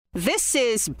This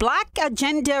is Black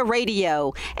Agenda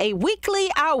Radio, a weekly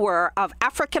hour of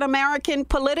African American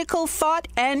political thought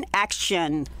and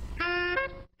action.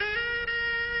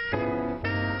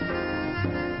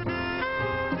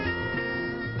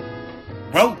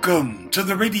 Welcome to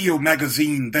the radio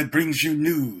magazine that brings you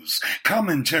news,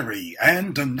 commentary,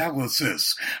 and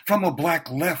analysis from a Black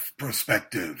left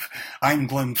perspective. I'm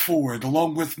Glen Ford,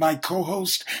 along with my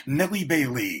co-host, Nellie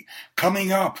Bailey.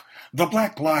 Coming up, the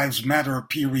Black Lives Matter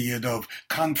period of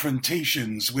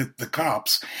confrontations with the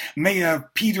cops may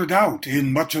have petered out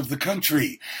in much of the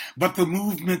country, but the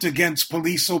movement against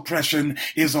police oppression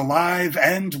is alive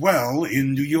and well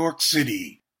in New York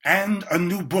City. And a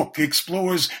new book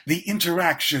explores the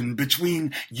interaction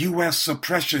between U.S.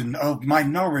 suppression of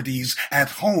minorities at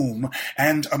home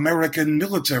and American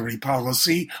military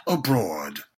policy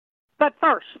abroad. But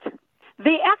first,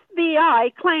 the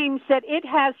FBI claims that it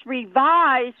has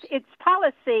revised its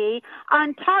policy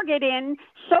on targeting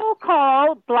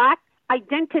so-called Black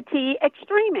Identity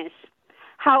Extremists.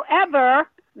 However,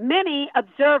 many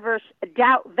observers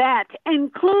doubt that,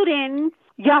 including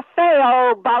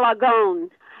Yah-FAY-OH Ba-la-GON,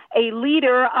 a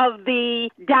leader of the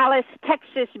Dallas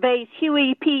Texas-based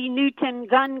Huey P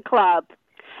gun club.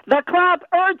 The club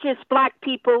urges Black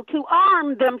people to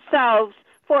arm themselves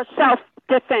for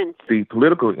self-defense. The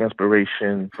political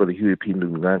inspiration for the Huey P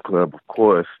gun club, of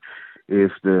course,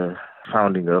 is the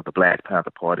founding of the Black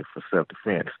Panther Party for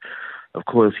self-defense. Of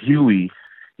course, Huey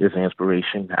is an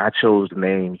inspiration. I chose the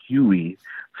name Huey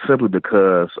simply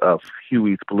because of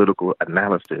Huey's political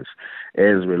analysis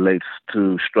as it relates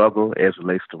to struggle, as it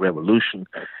relates to revolution,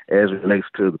 as it relates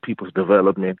to the people's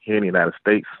development here in the United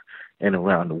States and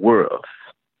around the world.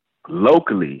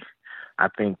 Locally, I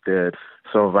think that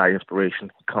some of our inspiration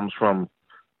comes from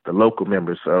the local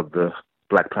members of the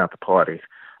Black Panther Party.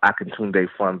 Akintunde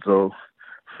Funzo,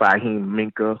 Fahim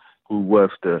Minka, who was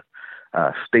the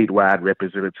statewide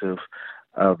representative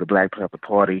of the Black Panther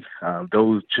Party.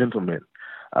 Those gentlemen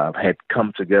had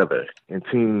come together in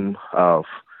a team of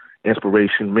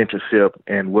inspiration, mentorship,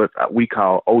 and what we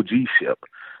call OG-ship,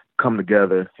 come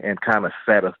together and kind of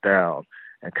sat us down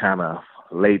and kind of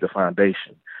laid the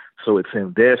foundation. So it's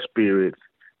in their spirit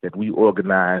that we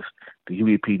organized the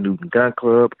Huey P. Gun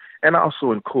Club, and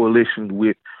also in coalition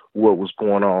with what was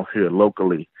going on here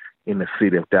locally in the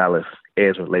city of Dallas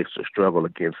as it relates to struggle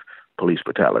against police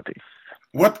brutality.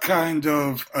 What kind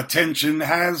of attention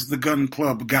has the gun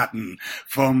club gotten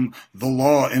from the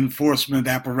law enforcement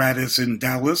apparatus in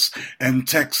Dallas and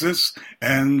Texas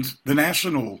and the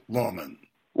national lawmen?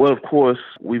 Well, of course,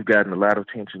 we've gotten a lot of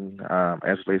attention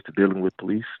as it relates to dealing with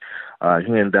police.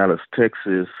 Here in Dallas,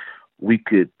 Texas, we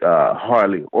could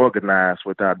hardly organize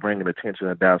without bringing attention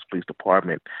to the Dallas Police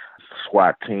Department,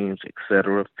 SWAT teams,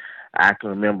 etc. I can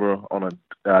remember on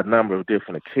a number of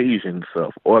different occasions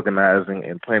of organizing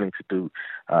and planning to do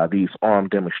these armed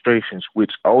demonstrations,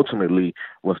 which ultimately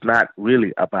was not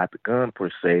really about the gun per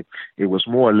se. It was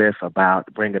more or less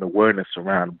about bringing awareness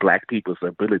around Black people's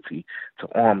ability to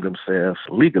arm themselves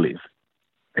legally.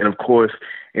 And of course,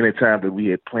 anytime that we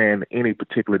had planned any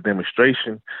particular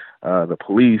demonstration, the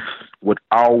police would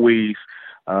always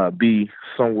be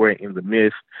somewhere in the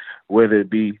midst, whether it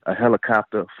be a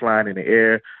helicopter flying in the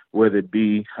air, whether it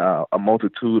be a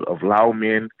multitude of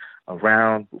lawmen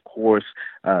around. Of course,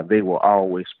 they were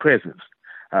always present.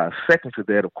 Second to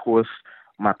that, of course,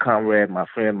 my comrade, my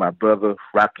friend, my brother,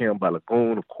 Yah-FAY-OH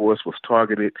Ba-la-GON, of course, was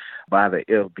targeted by the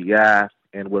FBI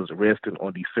and was arrested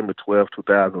on December 12,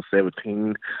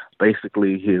 2017.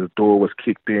 Basically, his door was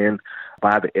kicked in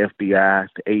by the FBI,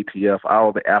 the ATF,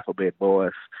 all the alphabet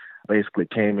boys basically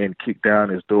came in, kicked down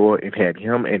his door, and had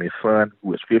him and his son, who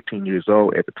was 15 years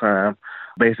old at the time,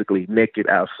 basically naked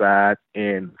outside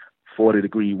in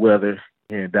 40-degree weather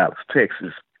here in Dallas,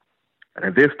 Texas.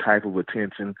 And this type of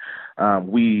attention,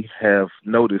 we have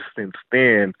noticed since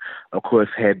then, of course,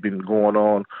 had been going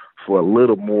on for a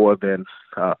little more than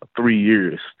 3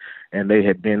 years. And they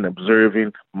had been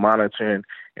observing, monitoring,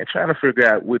 and trying to figure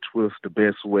out which was the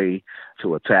best way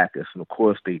to attack us. And of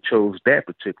course, they chose that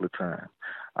particular time.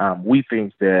 We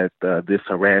think that this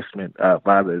harassment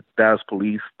by the Dallas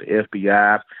police, the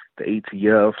FBI, the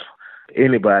ATF,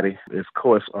 anybody is, of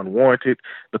course, unwarranted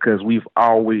because we've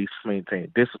always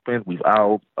maintained discipline. We've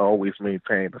always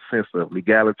maintained a sense of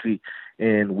legality,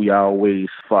 and we always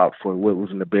fought for what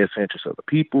was in the best interest of the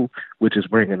people, which is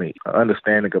bringing an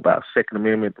understanding about Second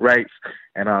Amendment rights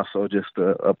and also just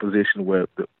a position where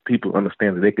the people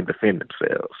understand that they can defend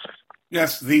themselves.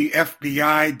 Yes, the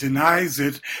FBI denies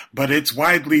it, but it's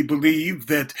widely believed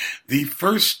that the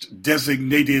first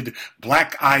designated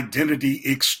Black Identity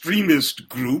Extremist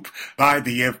group by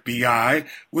the FBI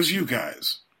was you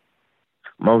guys.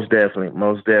 Most definitely,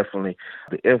 most definitely.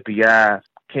 The FBI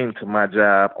came to my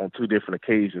job on 2 different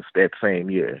occasions that same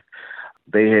year.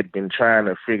 They had been trying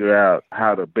to figure out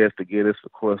how to best to get us.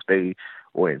 Of course, they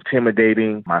were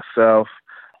intimidating myself,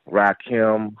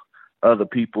 Rakim, other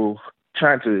people,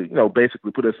 trying to,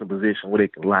 basically put us in a position where they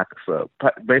can lock us up.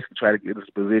 Basically try to get us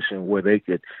in a position where they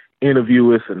could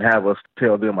interview us and have us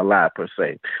tell them a lie, per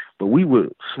se. But we were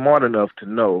smart enough to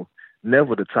know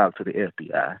never to talk to the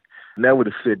FBI, never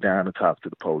to sit down and talk to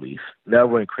the police,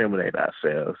 never incriminate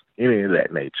ourselves, any of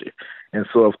that nature. And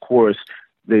so, of course,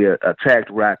 they attacked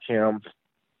Rakim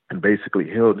and basically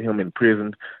held him in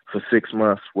prison for 6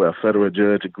 months, where a federal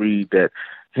judge agreed that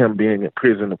him being in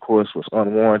prison, of course, was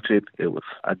unwarranted. It was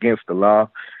against the law.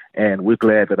 And we're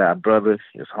glad that our brother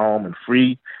is home and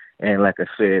free. And like I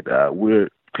said, we're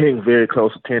paying very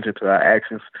close attention to our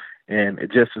actions. And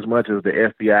just as much as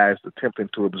the FBI is attempting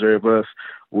to observe us,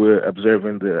 we're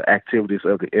observing the activities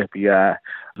of the FBI,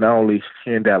 not only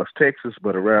here in Dallas, Texas,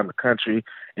 but around the country.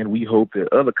 And we hope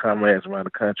that other comrades around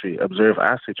the country observe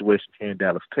our situation here in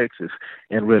Dallas, Texas,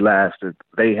 and realize that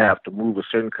they have to move a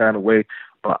certain kind of way,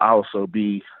 but also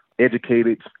be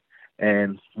educated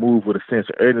and move with a sense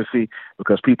of urgency,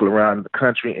 because people around the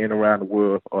country and around the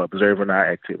world are observing our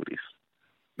activities.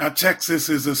 Now, Texas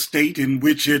is a state in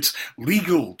which it's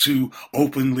legal to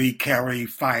openly carry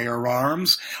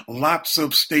firearms. Lots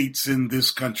of states in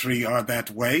this country are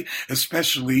that way,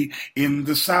 especially in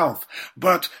the South.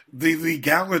 But the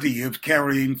legality of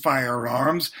carrying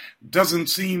firearms doesn't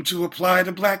seem to apply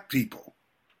to Black people.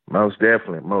 Most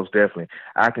definitely, most definitely.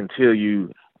 I can tell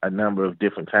you a number of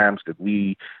different times that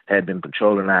we had been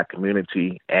patrolling our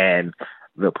community, and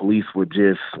the police would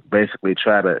just basically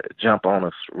try to jump on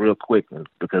us real quick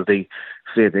because they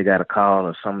said they got a call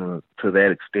or something to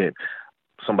that extent.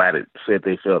 Somebody said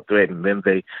they felt threatened. Then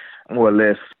they more or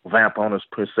less vamp on us,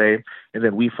 per se. And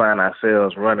then we find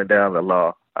ourselves running down the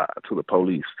law to the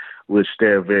police, which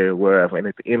they're very aware of. And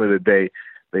at the end of the day,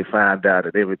 they find out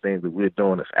that everything that we're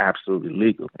doing is absolutely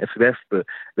legal. And so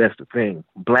that's the thing.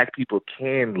 Black people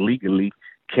can legally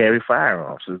carry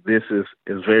firearms. So this is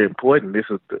very important. This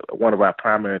is one of our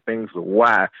primary things of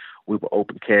why we were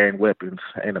open carrying weapons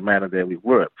in the manner that we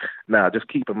were. Now, just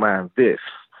keep in mind this.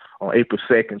 On April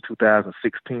 2nd,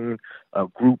 2016, a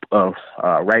group of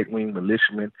right-wing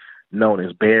militiamen known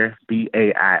as BAIR,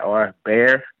 B-A-I-R,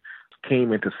 BAIR,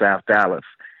 came into South Dallas,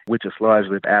 which is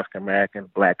largely the African-American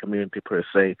Black community, per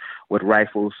se, with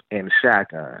rifles and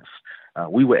shotguns.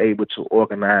 We were able to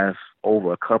organize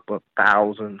over a couple of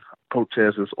thousand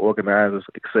protesters, organizers,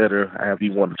 etc., however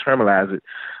you want to terminalize it,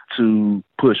 to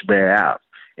push BAIR out.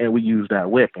 And we used our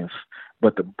weapons.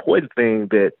 But the important thing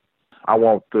that I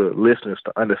want the listeners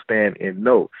to understand and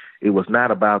know, it was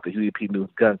not about the Huey P.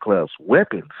 Gun Club's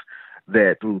weapons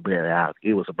that threw BAIR out.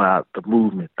 It was about the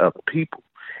movement of the people.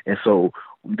 And so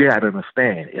you got to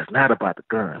understand, it's not about the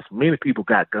guns. Many people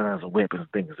got guns and weapons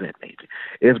and things of that nature.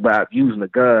 It's about using the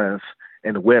guns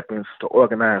and the weapons to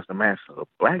organize the mass of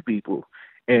Black people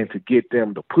and to get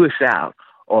them to push out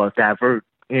or divert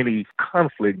any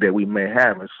conflict that we may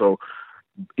have. And so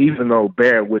even though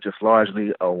BAIR, which is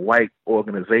largely a white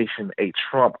organization, a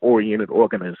Trump-oriented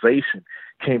organization,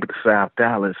 came to South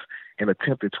Dallas and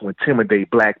attempted to intimidate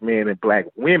Black men and Black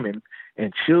women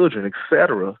and children,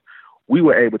 etc., we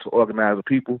were able to organize the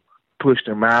people, push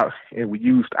them out, and we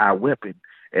used our weapon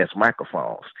as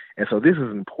microphones. And so this is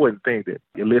an important thing that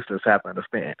your listeners have to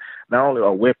understand. Not only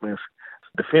are weapons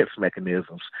defense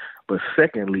mechanisms, but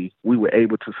secondly, we were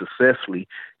able to successfully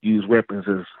use weapons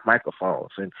as microphones.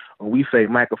 And when we say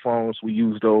microphones, we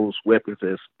use those weapons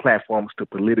as platforms to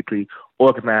politically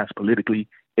organize, politically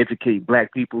educate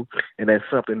Black people. And that's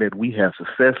something that we have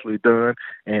successfully done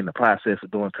and in the process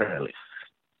of doing currently.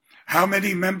 How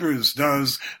many members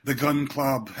does the Gun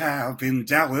Club have in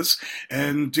Dallas,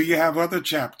 and do you have other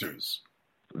chapters?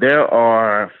 There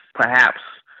are perhaps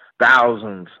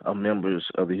thousands of members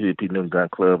of the Huey P. Gun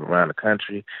Club around the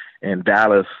country. In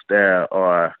Dallas, there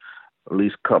are at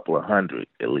least a couple of hundred,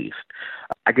 at least.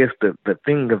 I guess the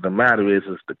thing of the matter is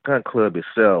the Gun Club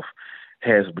itself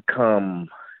has become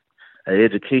an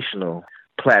educational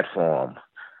platform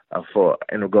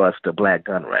in regards to Black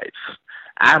gun rights.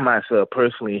 I myself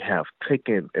personally have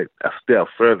taken a step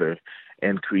further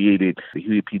and created the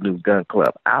Huey P. Gun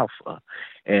Club Alpha.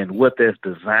 And what that's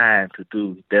designed to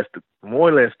do, that's more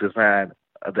or less designed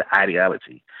of the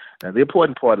ideology. Now, the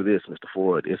important part of this, Mr.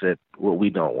 Ford, is that what we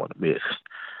don't want to miss.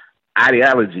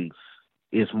 Ideology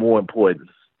is more important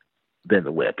than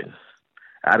the weapon.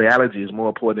 Ideology is more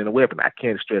important than the weapon. I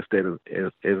can't stress that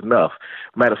enough.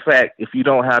 Matter of fact, if you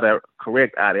don't have the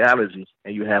correct ideology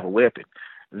and you have a weapon,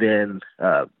 then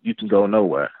you can go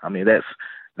nowhere. I mean,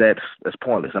 that's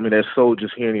pointless. I mean, there's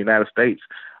soldiers here in the United States,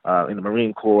 in the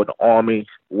Marine Corps, the Army,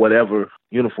 whatever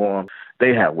uniform,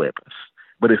 they have weapons,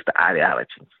 but it's the ideology.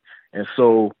 And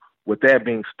so with that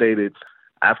being stated,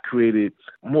 I've created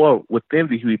more within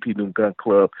the Huey P. Newton Gun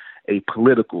Club, a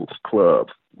political club,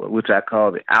 which I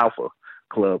call the Alpha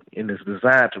Club, and it's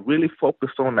designed to really focus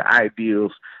on the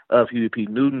ideals of Huey P.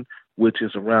 Newton, which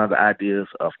is around the ideas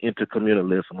of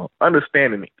intercommunalism, of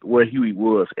understanding where Huey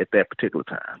was at that particular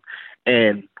time.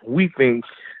 And we think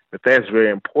that that's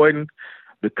very important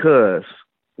because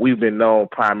we've been known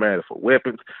primarily for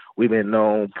weapons. We've been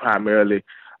known primarily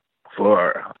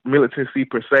for militancy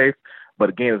per se. But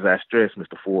again, as I stress,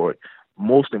 Mr. Ford,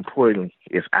 most importantly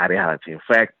is ideology. In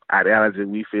fact, ideology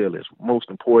we feel is most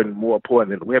important, more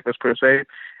important than weapons per se.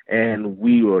 And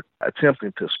we were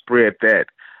attempting to spread that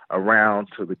around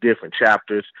to the different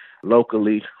chapters,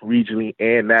 locally, regionally,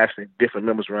 and nationally, different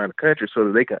members around the country, so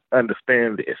that they can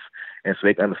understand this and so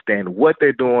they can understand what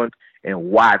they're doing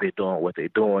and why they're doing what they're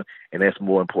doing. And that's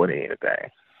more important than anything.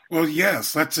 Well,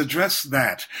 yes, let's address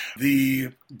that.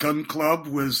 The gun club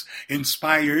was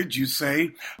inspired, you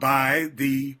say, by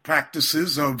the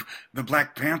practices of the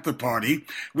Black Panther Party,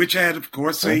 which had, of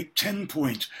course, a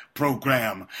 10-point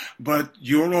program. But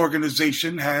your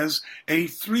organization has a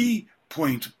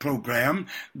 3-point program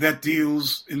that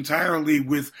deals entirely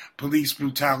with police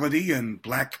brutality and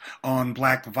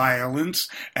black-on-black violence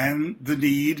and the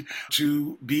need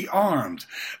to be armed.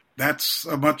 That's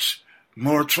a much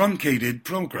more truncated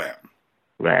program.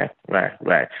 Right.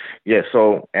 Yeah,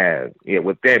 so,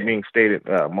 with that being stated,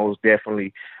 most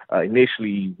definitely,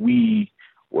 initially we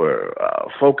were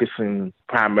focusing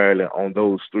primarily on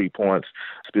those 3 points,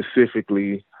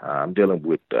 specifically dealing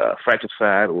with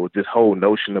fratricide, or this whole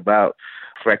notion about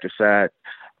fratricide,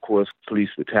 of course, police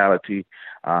brutality,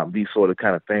 these sort of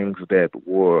kind of things that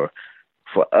were,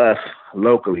 for us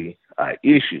locally,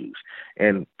 issues.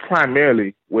 And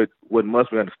primarily what must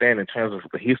be understood in terms of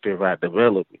the history of our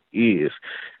development is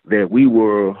that we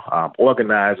were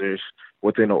organizers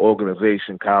within an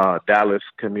organization called Dallas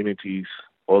Communities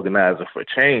Organizer for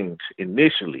Change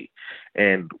initially,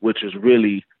 and which is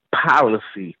really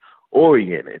policy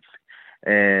oriented.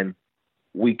 And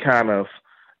we kind of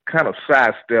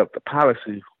sidestepped the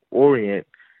policy orient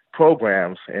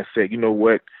programs and said, you know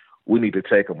what, we need to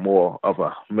take a more of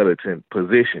a militant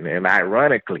position. And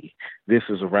ironically, this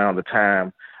is around the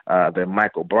time that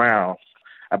Michael Brown,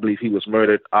 I believe he was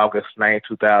murdered August 9,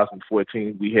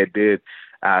 2014. We had did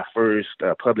our first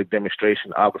public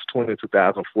demonstration August 20,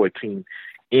 2014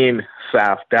 in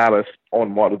South Dallas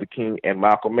on Martin Luther King and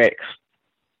Malcolm X,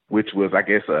 which was, I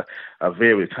guess, a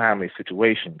very timely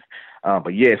situation.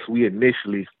 But yes, we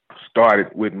initially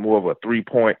started with more of a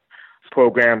 3-point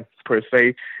program per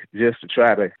se, just to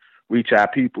try to reach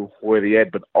our people where they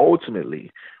at. But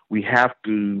ultimately, we have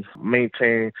to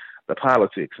maintain the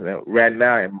politics. And right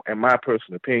now, in my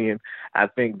personal opinion, I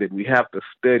think that we have to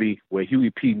study where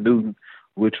Huey P. Newton,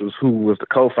 who was the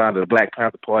co-founder of the Black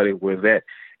Panther Party, was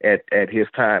at his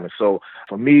time. And so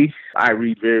for me, I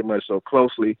read very much so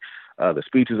closely the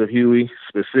speeches of Huey,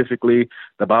 specifically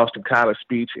the Boston College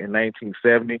speech in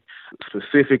 1970,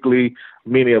 specifically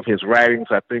many of his writings,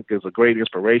 I think is a great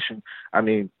inspiration. I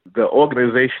mean, the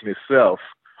organization itself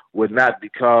would not be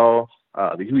called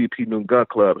the Huey P. Newton Gun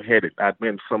Club had it not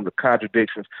been some of the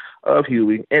contradictions of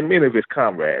Huey and many of his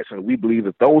comrades. And we believe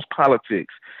that those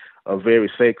politics are very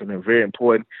sacred and very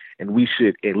important, and we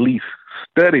should at least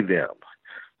study them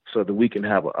so that we can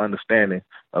have an understanding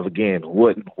of, again,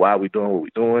 what and why we're doing what we're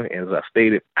doing. And as I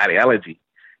stated, ideology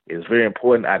is very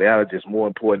important. Ideology is more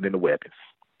important than the weapons.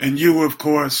 And you, of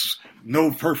course,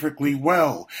 know perfectly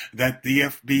well that the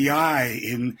FBI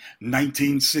in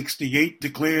 1968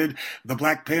 declared the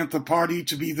Black Panther Party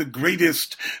to be the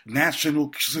greatest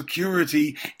national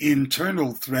security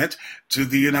internal threat to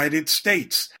the United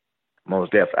States.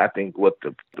 Most definitely. I think what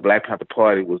the Black Panther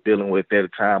Party was dealing with at the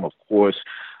time, of course,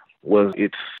 was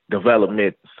its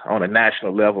development on a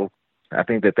national level. I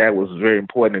think that was very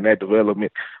important in that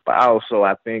development. But also,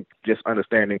 I think just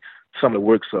understanding some of the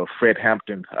works of Fred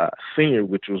Hampton Sr.,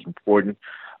 which was important,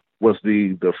 was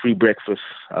the Free Breakfast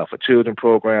for Children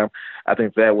program. I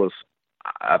think the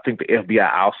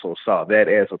FBI also saw that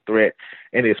as a threat.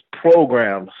 And its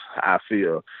programs, I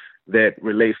feel, that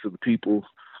relates to the people,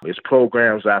 its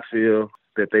programs, I feel,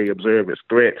 that they observe as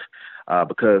threats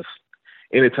because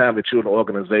anytime that you're an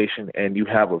organization and you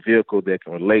have a vehicle that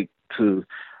can relate to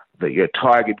your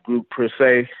target group per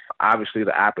se, obviously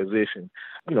the opposition,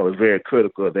 is very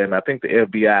critical of that. And I think the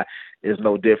FBI is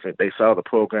no different. They saw the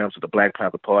programs of the Black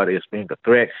Panther Party as being a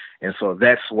threat. And so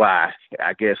that's why,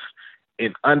 I guess,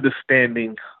 in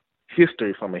understanding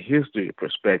history from a history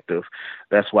perspective,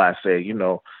 that's why I say,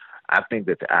 I think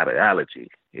that the ideology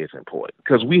is important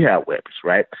because we have weapons,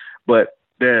 right? But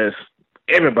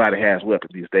everybody has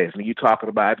weapons these days. And you're talking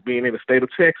about being in the state of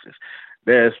Texas.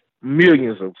 There's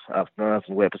millions of guns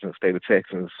and weapons in the state of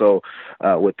Texas. So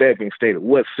with that being stated,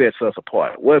 what sets us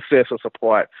apart? What sets us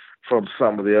apart from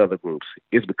some of the other groups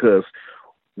is because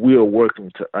we are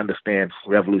working to understand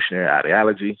revolutionary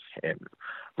ideology and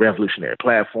revolutionary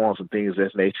platforms and things of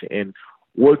that nature, and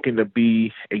working to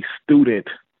be a student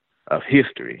of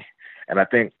history. And I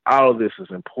think all of this is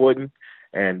important,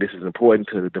 and this is important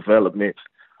to the development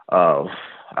of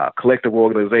collective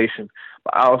organization,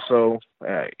 but also,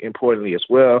 importantly as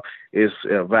well, is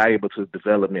valuable to the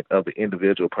development of the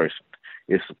individual person.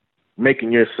 It's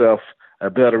making yourself a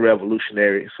better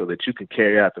revolutionary so that you can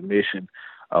carry out the mission,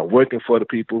 working for the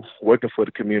people, working for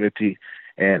the community,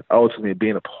 and ultimately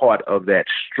being a part of that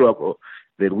struggle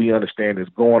that we understand is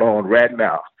going on right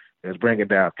now. That's bringing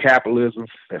down capitalism,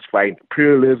 that's fighting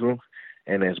imperialism,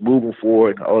 and that's moving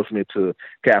forward ultimately to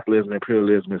capitalism.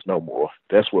 Imperialism is no more.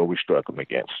 That's what we're struggling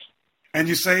against. And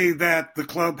you say that the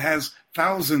club has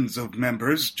thousands of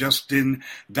members just in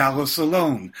Dallas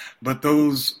alone, but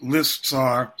those lists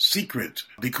are secret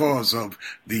because of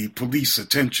the police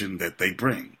attention that they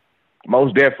bring.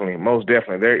 Most definitely.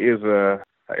 There is a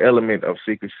element of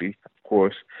secrecy, of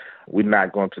course. We're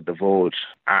not going to divulge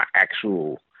our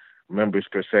actual members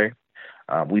per se.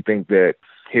 We think that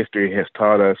history has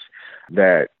taught us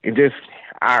that in just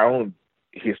our own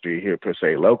history here per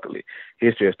se locally,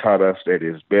 history has taught us that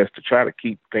it's best to try to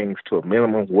keep things to a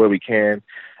minimum where we can,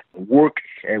 work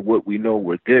at what we know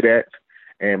we're good at,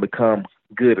 and become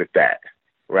good at that,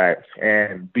 right?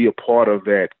 And be a part of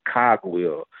that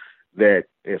cogwheel that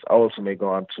is ultimately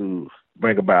going to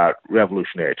bring about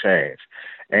revolutionary change.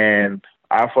 And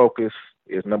our focus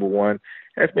is, number one,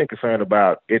 has been concerned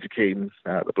about educating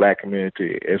the Black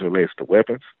community as it relates to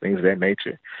weapons, things of that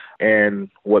nature. And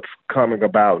what's coming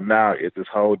about now is this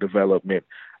whole development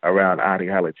around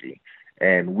ideology.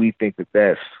 And we think that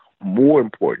that's more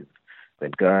important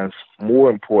than guns, more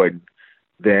important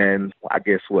than, I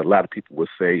guess, what a lot of people would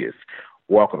say is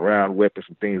walking around weapons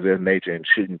and things of that nature and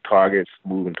shooting targets,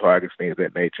 moving targets, things of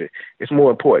that nature. It's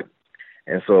more important.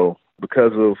 And so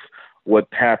because of what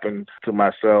happened to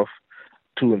myself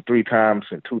 2 and 3 times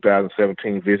in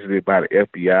 2017, visited by the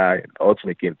FBI and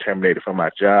ultimately getting terminated from my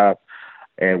job,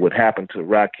 and what happened to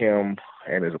Rakim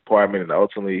and his apartment and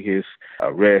ultimately his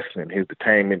arrest and his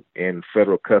detainment in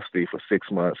federal custody for 6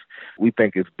 months, we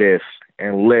think it's best,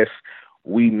 unless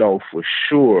we know for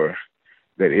sure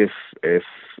that it's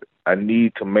a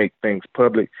need to make things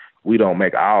public, we don't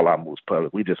make all our moves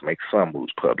public. We just make some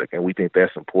moves public. And we think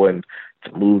that's important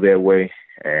to move that way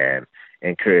and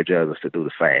encourage others to do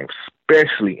the same,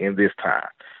 especially in this time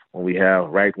when we have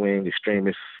right-wing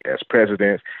extremists as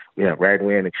presidents. We have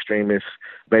right-wing extremists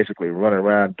basically running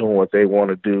around doing what they want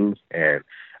to do and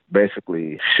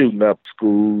basically shooting up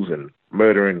schools and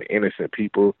murdering innocent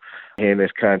people in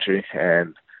this country,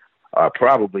 and are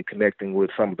probably connecting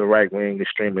with some of the right-wing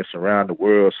extremists around the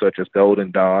world, such as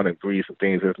Golden Dawn and Greece and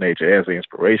things of this nature as an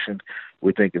inspiration.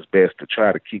 We think it's best to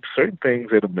try to keep certain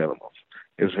things at a minimum.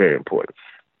 It's very important.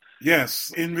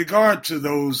 Yes, in regard to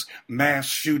those mass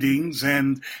shootings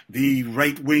and the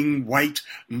right-wing white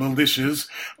militias,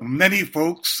 many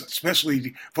folks,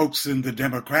 especially folks in the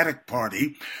Democratic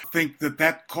Party, think that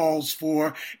that calls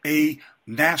for a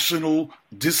national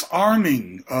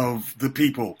disarming of the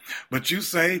people. But you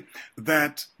say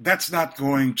that that's not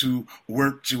going to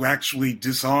work to actually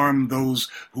disarm those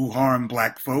who harm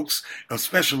Black folks,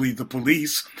 especially the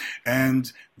police,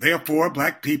 and therefore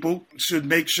Black people should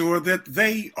make sure that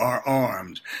they are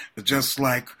armed, just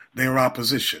like their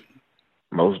opposition.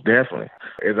 Most definitely.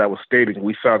 As I was stating,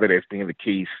 we saw that as being the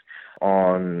case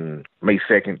on May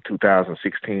 2nd,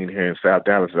 2016 here in South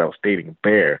Dallas. As I was stating,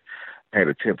 Bear had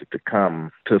attempted to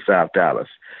come to South Dallas,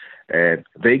 and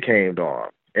they came on.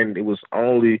 And it was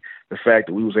only the fact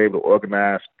that we was able to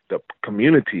organize the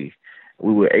community,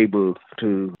 we were able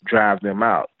to drive them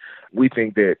out. We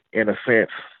think that, in a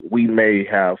sense, we may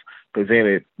have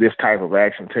prevented this type of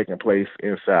action taking place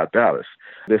in South Dallas,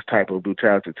 this type of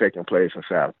brutality taking place in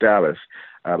South Dallas,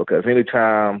 because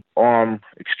anytime armed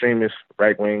extremists,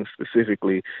 right wing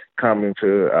specifically, come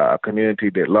into a community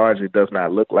that largely does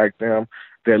not look like them,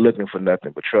 they're looking for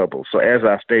nothing but trouble. So as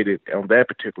I stated on that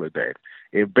particular day,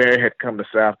 if Bear had come to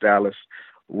South Dallas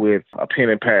with a pen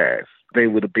and pad, they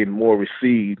would have been more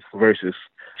received versus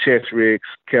chest rigs,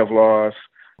 Kevlars,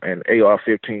 and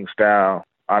AR-15 style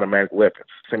automatic weapons,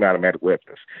 semi-automatic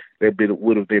weapons. They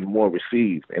would have been more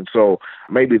received. And so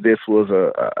maybe this was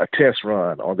a test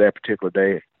run on that particular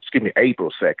day,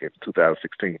 April 2nd,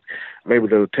 2016, made a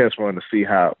little test run to see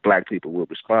how black people would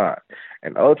respond.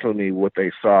 And ultimately what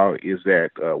they saw is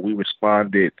that we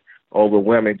responded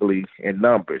overwhelmingly in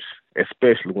numbers,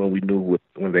 especially when we knew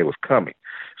when they was coming.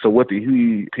 So what the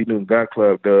Huey P. Gun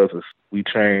Club does is we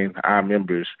train our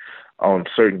members on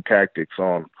certain tactics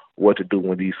on what to do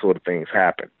when these sort of things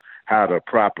happen, how to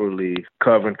properly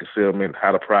cover and concealment,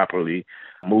 how to properly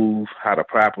move, how to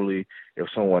properly, if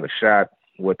someone is shot,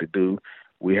 what to do.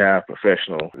 We have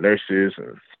professional nurses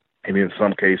and in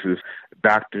some cases,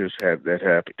 doctors that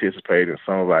have participated in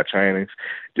some of our trainings,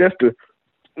 just to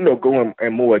go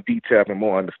in more detail and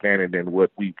more understanding than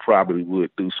what we probably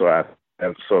would do.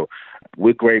 So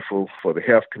we're grateful for the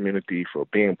health community for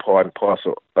being part and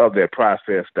parcel of that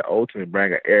process to ultimately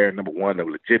bring an air, number one, of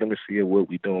legitimacy of what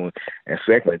we're doing, and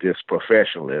secondly, just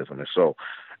professionalism. And so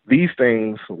these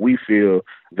things we feel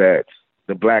that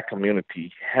the black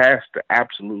community has to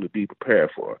absolutely be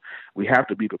prepared for. We have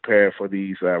to be prepared for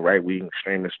these right-wing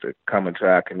extremists to come into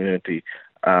our community,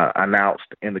 announced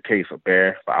in the case of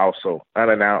Bear, but also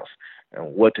unannounced,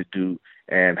 and what to do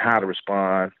and how to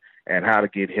respond and how to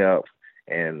get help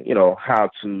and, how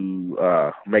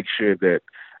to make sure that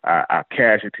our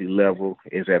casualty level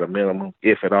is at a minimum,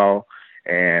 if at all,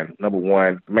 and number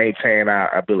one, maintain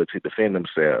our ability to defend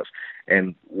themselves.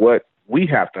 And what we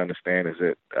have to understand is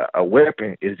that a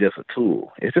weapon is just a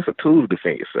tool. It's just a tool to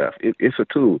defend yourself. It's a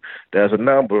tool. There's a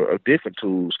number of different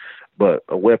tools, but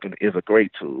a weapon is a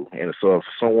great tool. And so if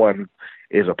someone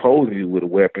is opposing you with a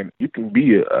weapon, you can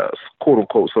be a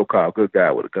quote-unquote so-called good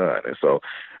guy with a gun. And so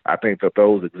I think that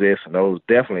those exist, and those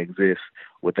definitely exist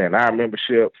within our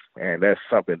membership, and that's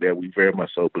something that we very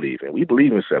much so believe in. We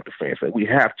believe in self-defense, and we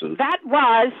have to. That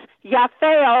was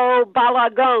Yah-FAY-OH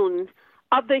Ba-la-GON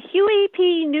of the Huey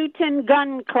P. Newton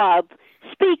Gun Club,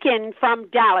 speaking from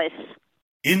Dallas.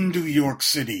 In New York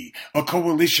City, a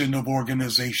coalition of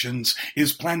organizations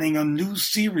is planning a new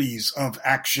series of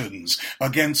actions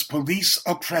against police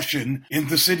oppression in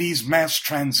the city's mass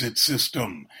transit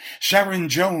system. Sharon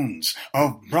Jones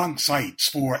of Bronxites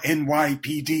for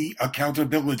NYPD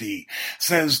Accountability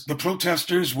says the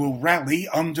protesters will rally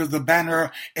under the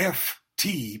banner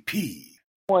FTP.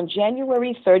 On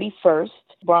January 31st,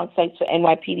 Bronxites for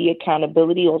NYPD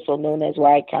Accountability, also known as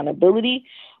Why Accountability,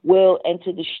 will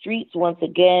enter the streets once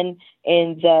again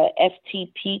in the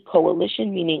FTP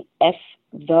coalition, meaning F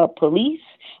the police,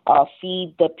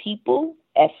 feed the people,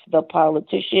 F the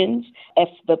politicians, F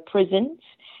the prisons,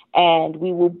 and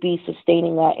we will be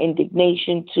sustaining our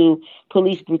indignation to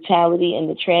police brutality in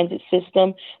the transit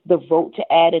system, the vote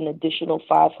to add an additional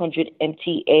 500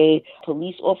 MTA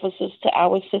police officers to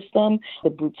our system, the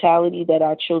brutality that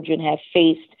our children have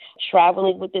faced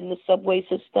traveling within the subway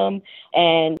system,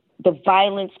 and the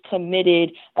violence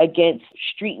committed against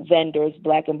street vendors,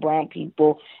 black and brown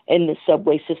people in the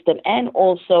subway system, and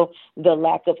also the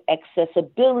lack of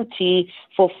accessibility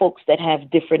for folks that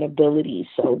have different abilities.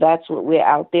 So that's what we're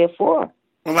out there for.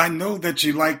 Well, I know that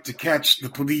you like to catch the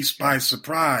police by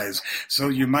surprise, so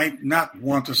you might not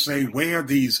want to say where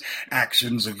these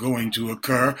actions are going to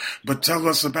occur, but tell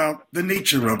us about the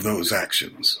nature of those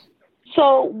actions.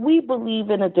 So we believe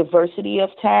in a diversity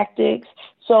of tactics.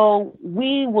 So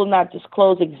we will not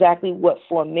disclose exactly what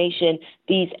formation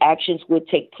these actions would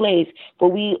take place, but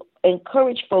we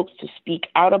encourage folks to speak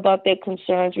out about their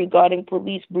concerns regarding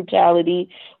police brutality.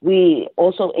 We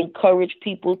also encourage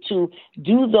people to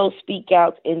do those speak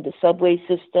outs in the subway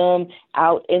system,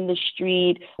 out in the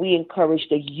street. We encourage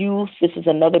the youth. This is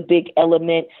another big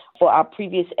element. For our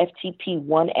previous FTP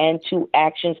 1 and 2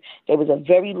 actions, there was a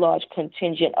very large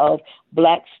contingent of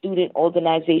black student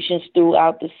organizations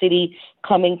throughout the city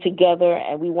coming together,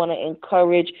 and we want to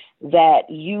encourage that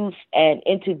youth and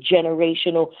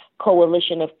intergenerational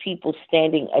coalition of people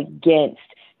standing against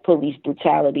police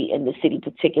brutality in the city,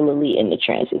 particularly in the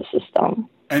transit system.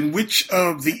 And which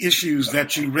of the issues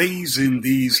that you raise in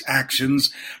these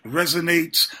actions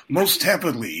resonates most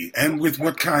heavily, and with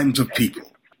what kinds of people?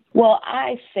 Well,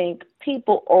 I think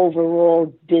people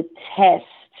overall detest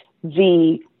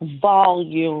the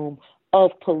volume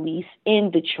of police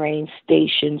in the train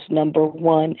stations, number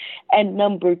one. And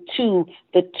number two,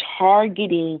 the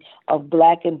targeting of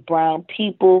black and brown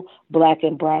people, black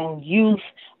and brown youth,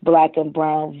 black and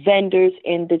brown vendors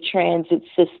in the transit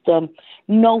system.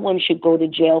 No one should go to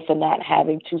jail for not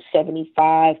having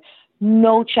 275.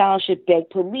 No child should beg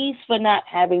police for not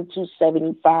having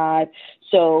 275.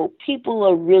 So people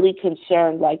are really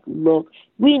concerned, like, look,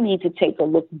 We need to take a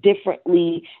look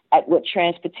differently at what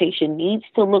transportation needs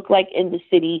to look like in the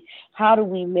city. How do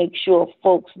we make sure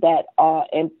folks that are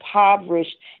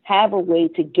impoverished have a way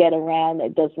to get around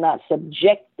that does not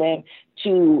subject them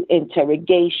to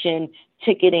interrogation,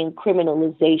 ticketing,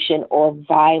 criminalization, or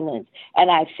violence?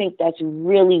 And I think that's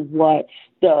really what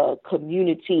the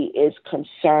community is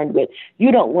concerned with.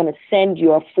 You don't want to send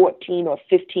your 14 or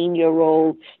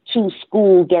 15-year-old to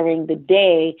school during the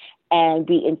day and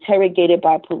be interrogated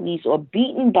by police or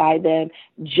beaten by them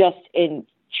just in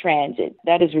transit.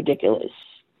 That is ridiculous.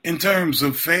 In terms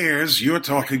of fares, you're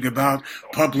talking about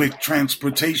public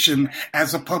transportation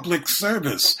as a public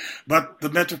service. But the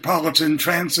Metropolitan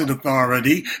Transit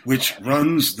Authority, which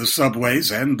runs the subways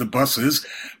and the buses,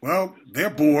 well, their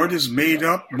board is made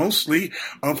up mostly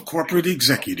of corporate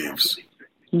executives.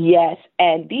 Yes,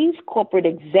 and these corporate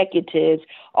executives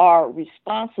are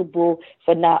responsible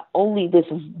for not only this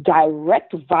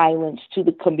direct violence to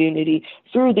the community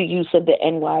through the use of the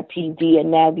NYPD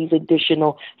and now these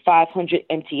additional 500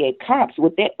 MTA cops.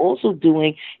 What they're also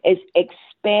doing is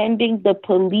expanding the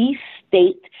police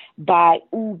state by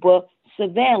Uber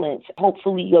surveillance.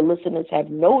 Hopefully your listeners have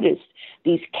noticed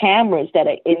these cameras that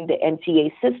are in the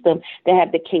MTA system that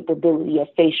have the capability of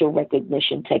facial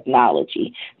recognition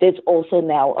technology. There's also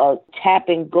now a tap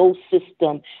and go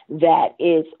system that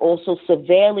is also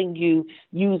surveilling you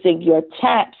using your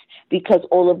taps, because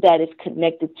all of that is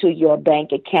connected to your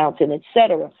bank accounts and et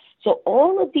cetera. So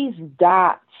all of these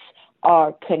dots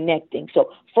are connecting. So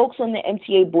folks on the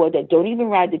MTA board that don't even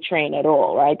ride the train at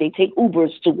all, right? They take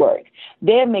Ubers to work.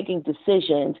 They're making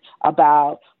decisions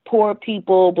about poor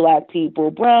people, black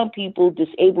people, brown people,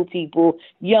 disabled people,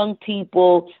 young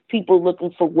people, people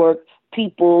looking for work,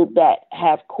 people that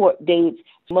have court dates,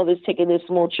 mothers taking their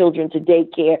small children to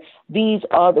daycare. These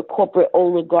are the corporate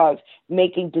oligarchs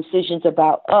making decisions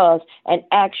about us and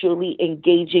actually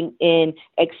engaging in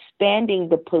expanding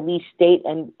the police state.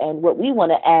 And what we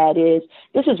want to add is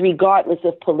this is regardless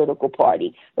of political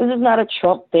party. This is not a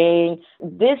Trump thing.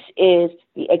 This is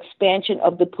the expansion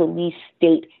of the police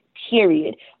state,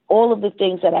 period. All of the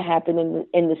things that are happening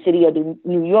in the city of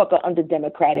New York are under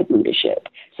Democratic leadership.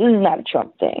 So this is not a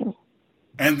Trump thing.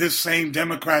 And this same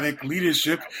Democratic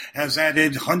leadership has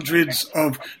added hundreds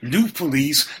of new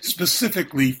police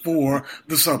specifically for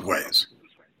the subways.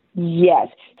 Yes.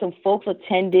 Some folks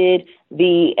attended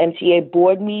the MTA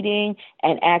board meeting,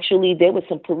 and actually there was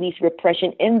some police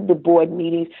repression in the board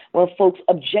meetings when folks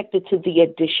objected to the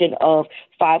addition of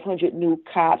 500 new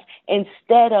cops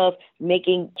instead of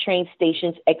making train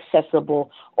stations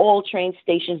accessible. All train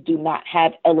stations do not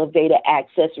have elevator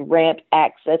access, ramp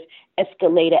access,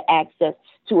 escalator access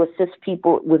to assist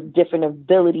people with different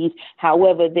abilities.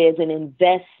 However, there's an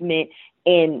investment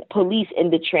in police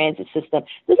in the transit system.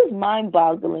 This is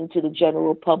mind-boggling to the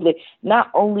general public,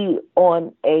 not only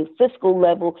on a fiscal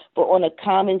level, but on a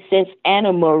common sense and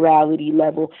a morality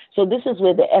level. So this is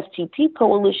where the FTP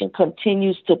coalition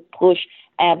continues to push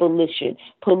abolition.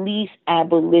 Police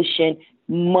abolition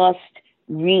must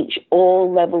reach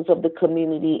all levels of the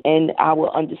community in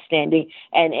our understanding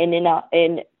and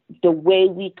in the way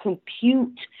we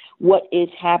compute what is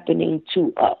happening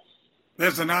to us.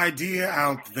 There's an idea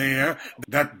out there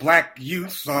that black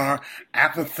youths are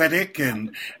apathetic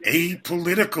and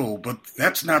apolitical, but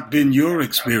that's not been your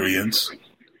experience.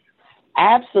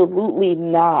 Absolutely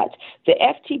not. The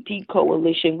FTP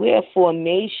coalition, we're a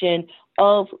formation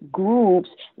of groups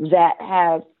that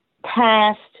have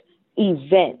past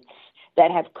events that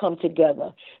have come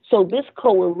together. So this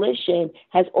coalition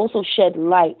has also shed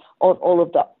light on all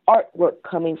of the artwork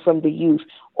coming from the youth,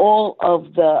 all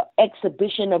of the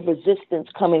exhibition of resistance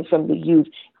coming from the youth,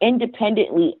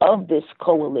 independently of this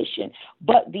coalition.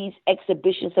 But these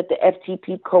exhibitions that the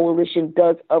FTP coalition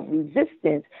does of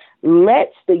resistance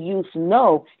lets the youth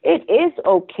know it is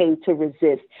okay to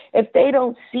resist. If they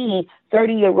don't see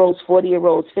 30-year-olds,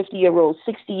 40-year-olds, 50-year-olds,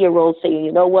 60-year-olds saying,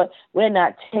 you know what, we're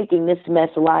not taking this mess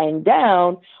lying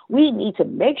down, we need to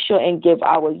make sure and give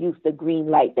our youth the green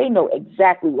light. They know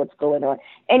exactly what's going on.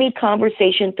 Any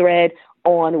conversation thread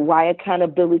on Why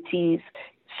Accountability's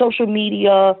social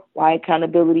media, Why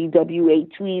Accountability WA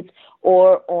tweets,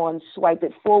 or on Swipe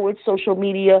It Forward social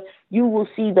media, you will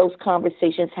see those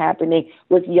conversations happening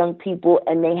with young people,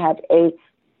 and they have a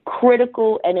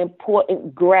critical and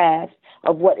important grasp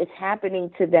of what is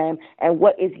happening to them and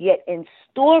what is yet in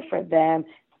store for them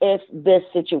if this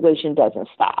situation doesn't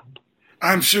stop.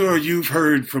 I'm sure you've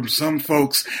heard from some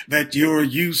folks that your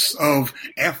use of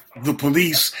F the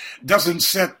police doesn't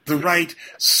set the right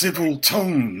civil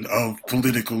tone of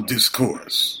political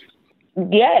discourse.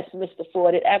 Yes, Mr.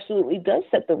 Ford, it absolutely does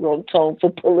set the wrong tone for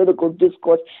political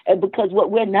discourse. And because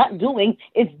what we're not doing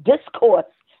is discourse.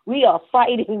 We are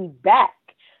fighting back.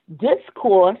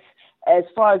 Discourse, as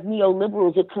far as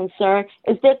neoliberals are concerned,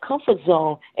 is their comfort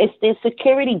zone. It's their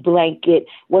security blanket.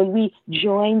 When we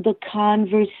join the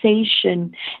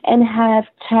conversation and have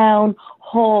town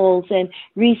halls and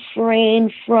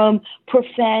refrain from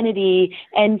profanity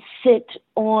and sit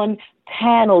on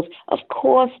panels, of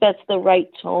course that's the right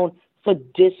tone for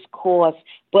discourse.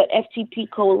 But FTP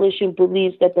Coalition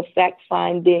believes that the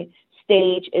fact-finding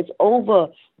stage is over.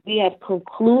 We have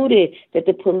concluded that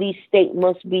the police state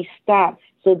must be stopped.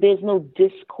 So there's no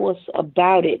discourse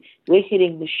about it. We're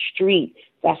hitting the street.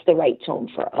 That's the right tone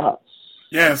for us.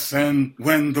 Yes, and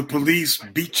when the police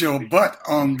beat your butt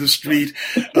on the street,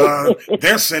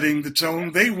 they're setting the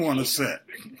tone they want to set.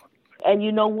 And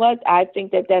you know what? I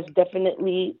think that that's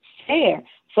definitely fair.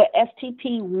 For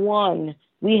FTP 1,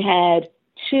 we had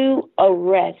 2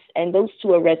 arrests, and those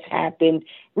 2 arrests happened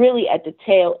really at the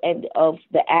tail end of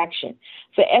the action.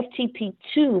 For FTP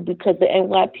 2, because the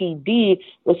NYPD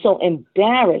was so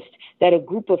embarrassed that a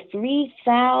group of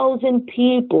 3,000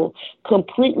 people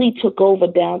completely took over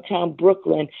downtown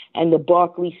Brooklyn and the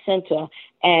Barclays Center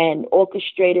and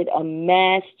orchestrated a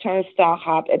mass turnstile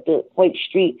hop at the Hoyt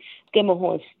Street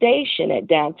Skimmerhorn Station at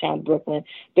downtown Brooklyn,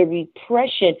 the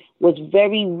repression was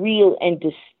very real and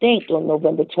distinct on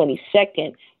November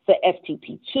 22nd for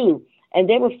FTP2. And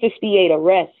there were 58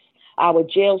 arrests. Our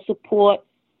jail support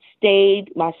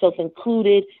stayed, myself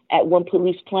included, at one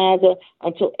police plaza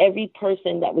until every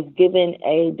person that was given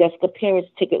a desk appearance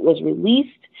ticket was released,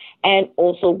 and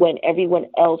also when everyone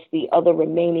else, the other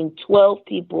remaining 12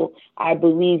 people, I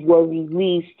believe, were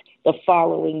released the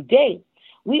following day.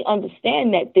 We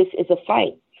understand that this is a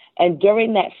fight. And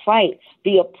during that fight,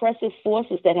 the oppressive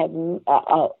forces that have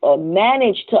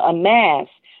managed to amass,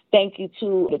 thank you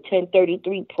to the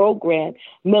 1033 program,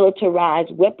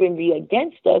 militarized weaponry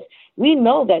against us, we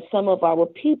know that some of our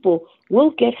people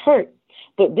will get hurt.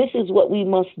 But this is what we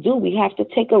must do. We have to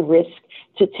take a risk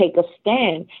to take a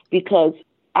stand, because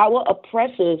our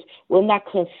oppressors will not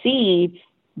concede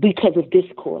because of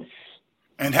discourse.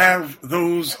 And have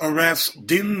those arrests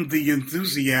dimmed the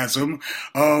enthusiasm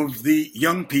of the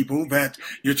young people that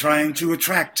you're trying to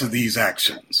attract to these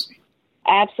actions?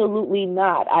 Absolutely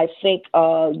not. I think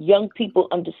young people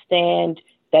understand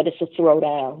that it's a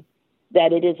throwdown,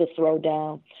 that it is a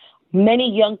throwdown. Many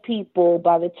young people,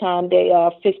 by the time they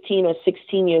are 15 or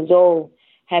 16 years old,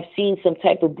 have seen some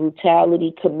type of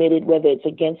brutality committed, whether it's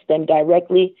against them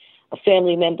directly, a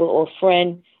family member or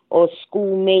friend, or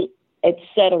schoolmate,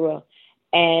 etc.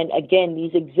 And again,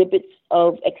 these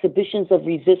exhibitions of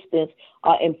resistance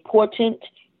are important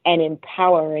and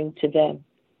empowering to them.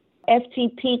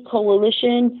 FTP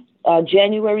Coalition,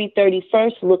 January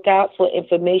 31st, look out for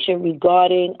information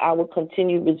regarding our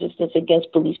continued resistance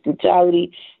against police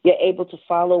brutality. You're able to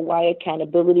follow Why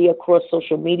Accountability across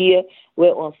social media.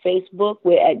 We're on Facebook.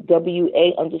 We're at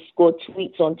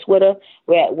WA_tweets on Twitter.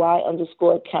 We're at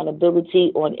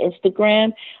Y_accountability on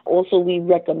Instagram. Also, we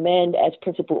recommend, as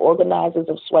principal organizers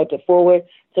of Swipe It Forward,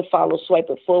 to follow Swipe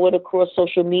It Forward across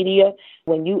social media.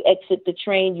 When you exit the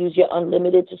train, use your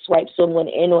unlimited to swipe someone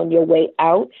in on your way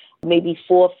out. Maybe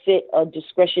forfeit a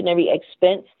discretionary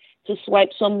expense to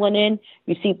swipe someone in.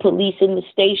 You see police in the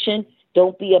station,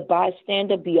 don't be a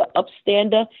bystander, be an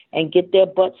upstander, and get their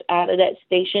butts out of that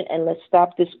station, and let's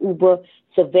stop this Uber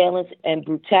surveillance and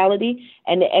brutality.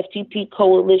 And the FTP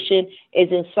Coalition is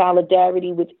in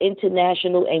solidarity with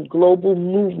international and global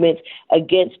movements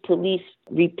against police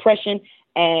repression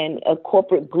and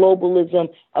corporate globalism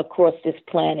across this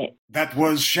planet. That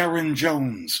was Sharon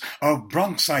Jones of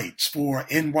Bronxites for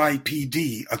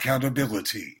NYPD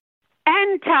Accountability.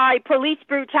 Anti-police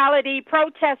brutality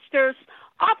protesters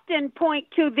often point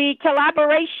to the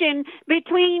collaboration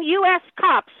between U.S.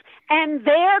 cops and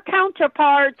their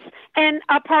counterparts in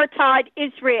apartheid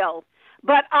Israel.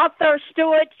 But author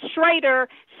Stuart Schrader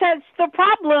says the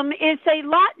problem is a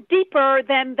lot deeper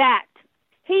than that.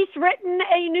 He's written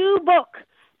a new book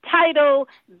titled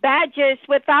Badges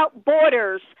Without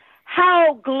Borders: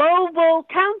 How Global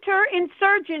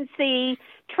Counterinsurgency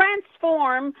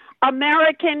Transformed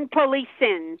American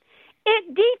Policing.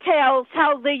 It details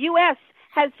how the U.S.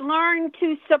 has learned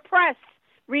to suppress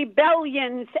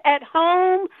rebellions at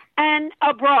home and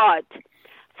abroad,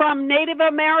 from Native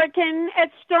American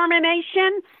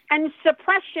extermination and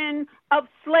suppression of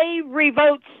slave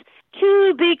revolts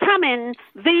to becoming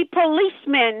the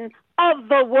policeman of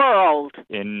the world.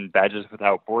 In Badges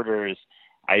Without Borders,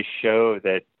 I show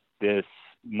that this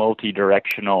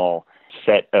multi-directional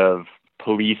set of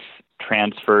police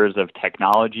transfers of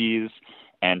technologies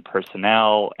and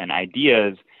personnel and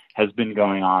ideas has been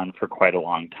going on for quite a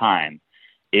long time.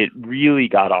 It really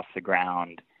got off the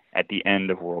ground at the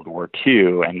end of World War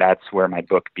II, and that's where my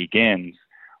book begins,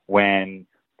 when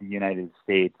the United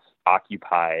States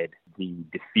occupied the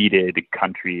defeated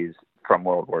countries from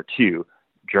World War II,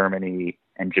 Germany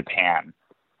and Japan.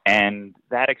 And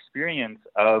that experience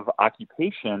of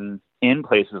occupation in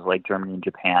places like Germany and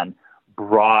Japan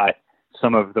brought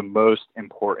some of the most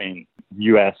important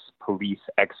U.S. police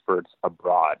experts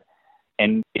abroad.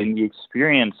 And in the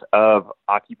experience of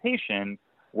occupation,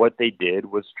 what they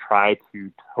did was try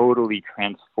to totally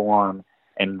transform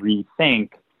and rethink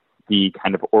the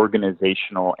kind of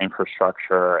organizational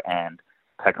infrastructure and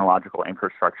technological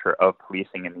infrastructure of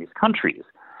policing in these countries.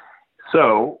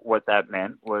 So what that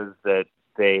meant was that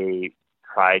they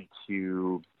tried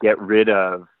to get rid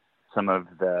of some of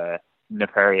the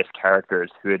nefarious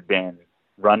characters who had been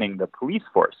running the police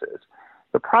forces.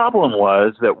 The problem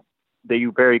was that they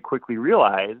very quickly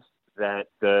realized that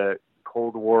the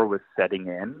Cold War was setting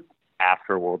in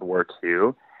after World War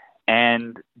II,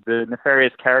 and the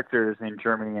nefarious characters in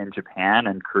Germany and Japan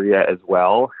and Korea as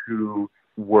well, who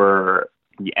were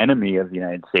the enemy of the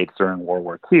United States during World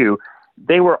War II,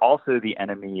 they were also the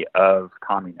enemy of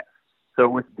communists. So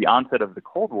with the onset of the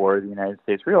Cold War, the United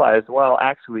States realized, well,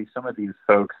 actually, some of these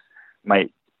folks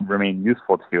might remain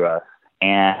useful to us.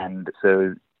 And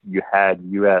so you had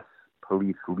U.S.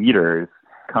 police leaders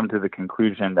come to the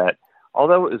conclusion that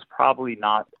although it was probably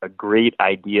not a great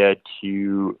idea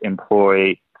to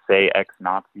employ, say,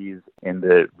 ex-Nazis in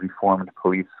the reformed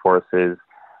police forces,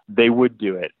 they would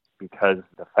do it because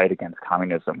the fight against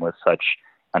communism was such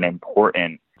an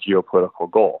important geopolitical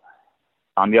goal.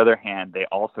 On the other hand, they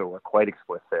also were quite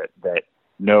explicit that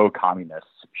no communists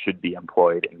should be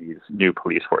employed in these new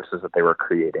police forces that they were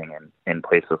creating in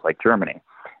places like Germany.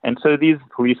 And so these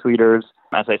police leaders,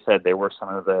 as I said, they were some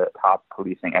of the top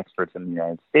policing experts in the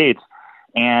United States,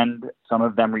 and some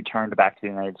of them returned back to the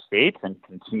United States and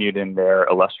continued in their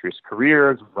illustrious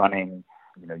careers, running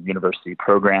university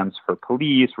programs for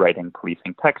police, writing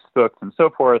policing textbooks, and so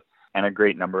forth. And a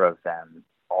great number of them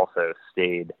also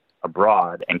stayed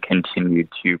abroad and continued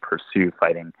to pursue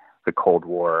fighting the Cold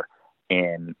War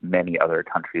in many other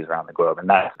countries around the globe. And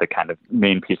that's the kind of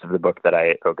main piece of the book that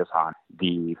I focus on,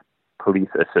 the police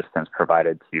assistance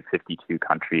provided to 52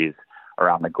 countries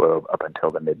around the globe up until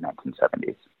the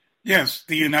mid-1970s. Yes,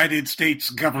 the United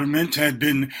States government had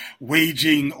been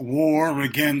waging war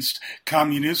against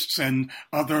communists and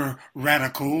other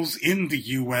radicals in the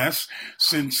U.S.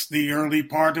 since the early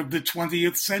part of the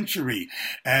 20th century,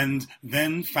 and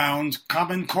then found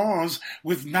common cause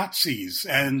with Nazis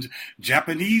and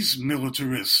Japanese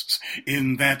militarists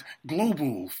in that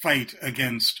global fight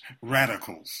against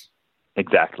radicals.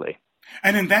 Exactly.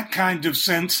 And in that kind of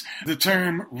sense, the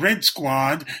term Red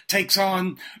Squad takes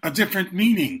on a different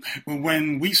meaning.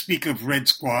 When we speak of Red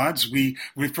Squads, we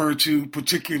refer to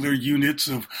particular units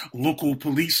of local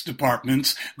police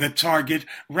departments that target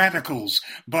radicals.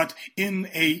 But in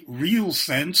a real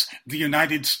sense, the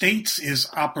United States is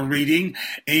operating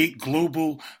a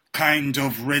global kind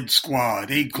of Red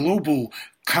Squad, a global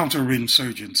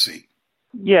counterinsurgency.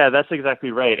 Yeah, that's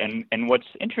exactly right. And what's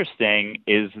interesting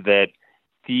is that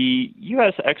the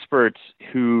U.S. experts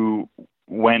who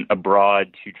went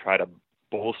abroad to try to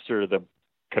bolster the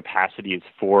capacities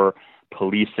for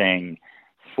policing,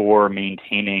 for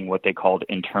maintaining what they called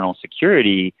internal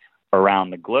security around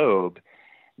the globe,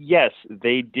 yes,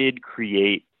 they did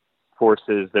create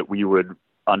forces that we would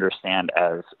understand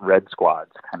as Red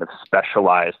Squads, kind of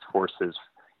specialized forces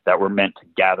that were meant to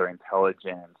gather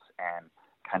intelligence and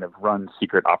kind of run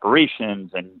secret operations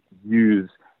and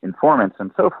use informants and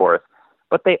so forth.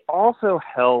 But they also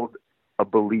held a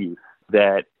belief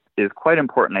that is quite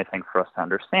important, I think, for us to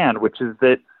understand, which is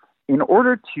that in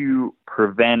order to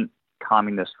prevent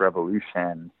communist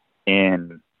revolution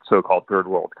in so-called third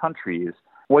world countries,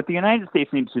 what the United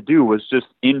States needed to do was just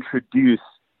introduce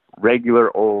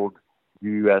regular old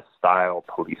U.S.-style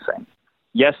policing.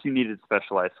 Yes, you needed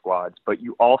specialized squads, but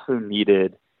you also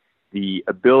needed the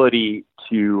ability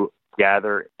to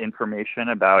gather information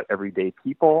about everyday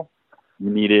people. You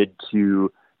needed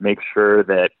to make sure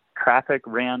that traffic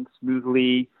ran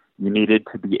smoothly. You needed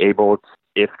to be able to,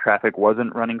 if traffic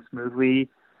wasn't running smoothly,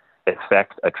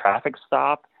 effect a traffic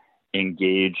stop,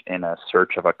 engage in a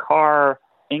search of a car,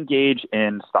 engage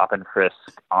in stop and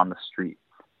frisk on the street.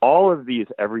 All of these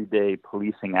everyday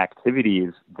policing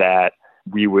activities that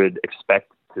we would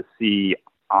expect to see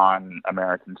on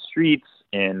American streets,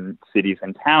 in cities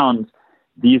and towns,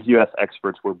 these U.S.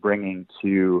 experts were bringing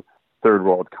to third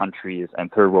world countries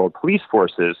and third world police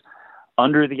forces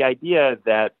under the idea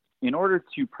that in order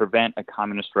to prevent a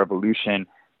communist revolution,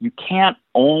 you can't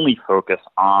only focus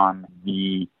on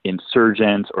the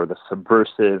insurgents or the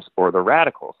subversives or the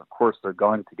radicals. Of course, they're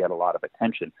going to get a lot of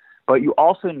attention, but you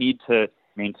also need to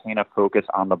maintain a focus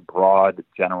on the broad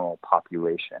general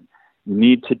population. You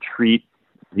need to treat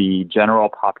the general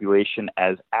population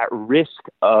as at risk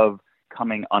of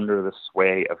coming under the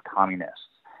sway of communists.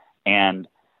 And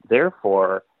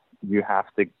therefore, you have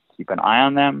to keep an eye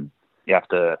on them. You have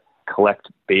to collect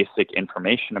basic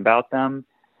information about them.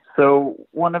 So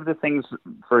one of the things,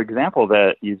 for example,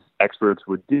 that these experts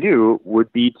would do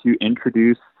would be to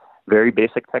introduce very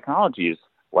basic technologies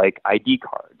like ID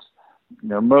cards. You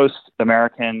know, most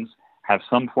Americans have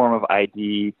some form of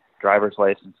ID, driver's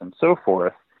license, and so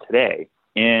forth today.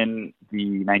 In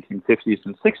the 1950s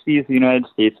and 60s, the United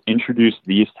States introduced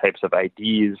these types of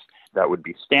IDs that would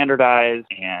be standardized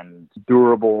and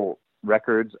durable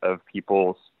records of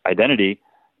people's identity.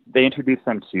 They introduced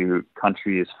them to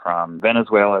countries from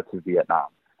Venezuela to Vietnam,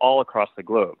 all across the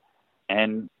globe.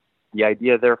 And the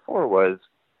idea, therefore, was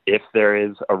if there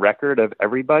is a record of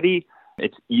everybody,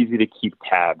 it's easy to keep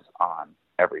tabs on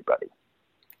everybody.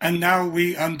 And now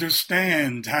we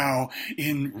understand how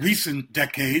in recent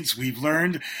decades we've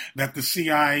learned that the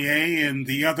CIA and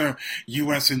the other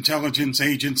U.S. intelligence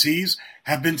agencies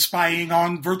have been spying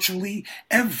on virtually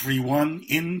everyone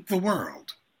in the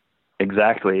world.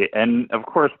 Exactly. And of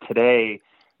course, today,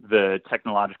 the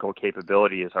technological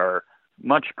capabilities are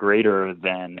much greater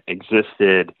than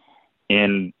existed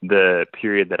in the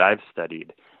period that I've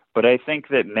studied. But I think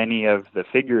that many of the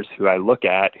figures who I look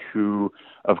at, who,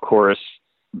 of course,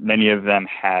 many of them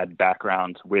had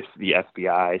backgrounds with the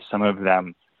FBI. Some of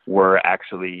them were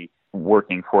actually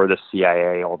working for the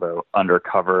CIA, although under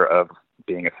cover of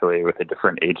being affiliated with a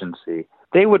different agency.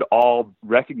 They would all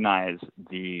recognize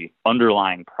the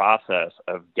underlying process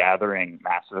of gathering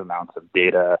massive amounts of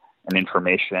data and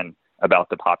information about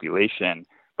the population,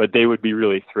 but they would be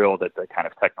really thrilled at the kind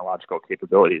of technological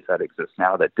capabilities that exist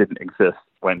now that didn't exist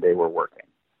when they were working.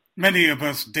 Many of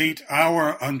us date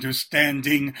our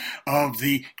understanding of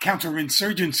the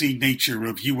counterinsurgency nature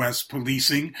of U.S.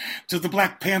 policing to the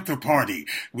Black Panther Party,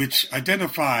 which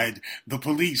identified the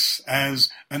police as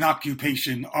an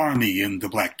occupation army in the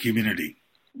Black community.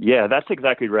 Yeah, that's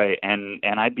exactly right. And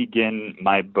I begin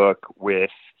my book with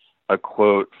a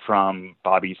quote from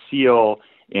Bobby Seale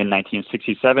in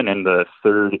 1967 in the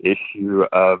third issue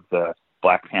of the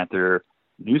Black Panther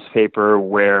newspaper,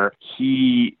 where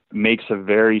he makes a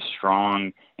very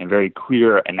strong and very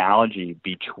clear analogy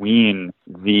between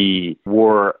the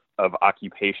war of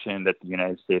occupation that the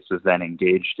United States was then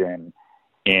engaged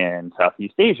in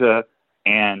Southeast Asia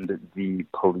and the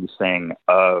policing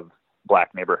of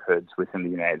Black neighborhoods within the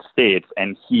United States.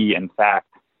 And he, in fact,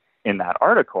 in that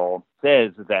article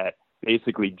says that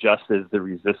basically just as the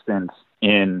resistance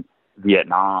in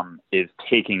Vietnam is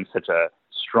taking such a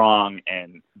strong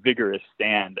and vigorous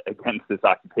stand against this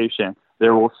occupation,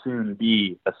 there will soon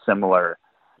be a similar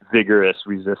vigorous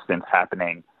resistance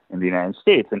happening in the United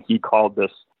States. And he called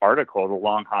this article The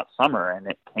Long Hot Summer, and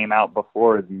it came out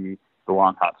before the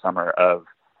Long Hot Summer of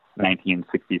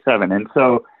 1967. And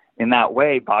so in that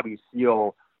way, Bobby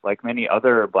Seale, like many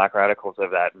other Black radicals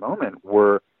of that moment,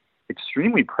 were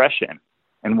extremely prescient.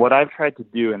 And what I've tried to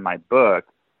do in my book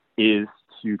is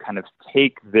to kind of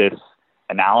take this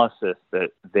analysis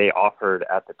that they offered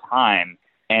at the time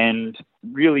and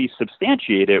really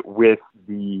substantiate it with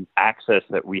the access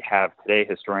that we have today.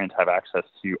 Historians have access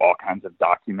to all kinds of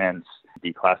documents,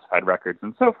 declassified records,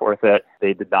 and so forth that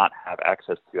they did not have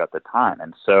access to at the time.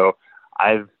 And so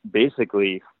I've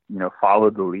basically,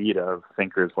 followed the lead of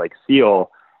thinkers like Seale,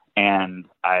 and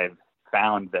I've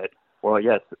found that, well,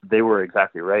 yes, they were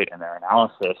exactly right in their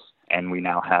analysis, and we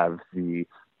now have the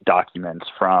documents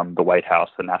from the White House,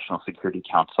 the National Security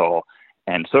Council,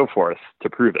 and so forth to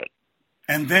prove it.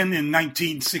 And then in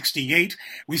 1968,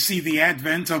 we see the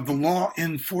advent of the Law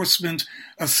Enforcement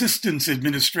Assistance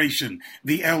Administration,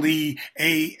 the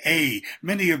LEAA.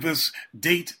 Many of us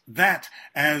date that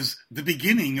as the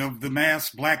beginning of the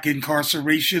mass Black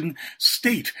incarceration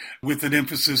state, with an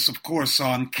emphasis, of course,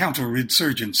 on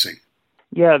counterinsurgency.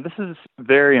 Yeah, this is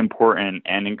very important,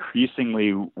 and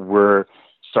increasingly we're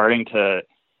starting to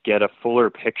get a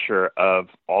fuller picture of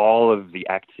all of the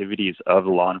activities of the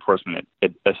Law Enforcement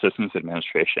Assistance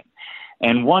Administration.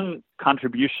 And one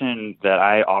contribution that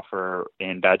I offer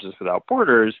in Badges Without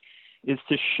Borders is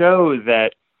to show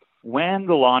that when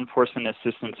the Law Enforcement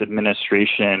Assistance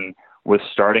Administration was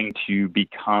starting to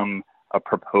become a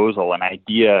proposal, an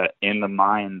idea in the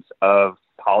minds of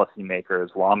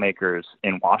policymakers, lawmakers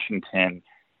in Washington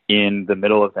in the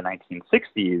middle of the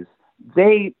 1960s,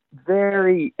 they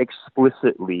very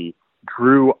explicitly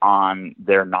drew on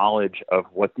their knowledge of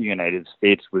what the United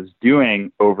States was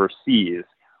doing overseas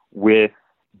with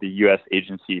the U.S.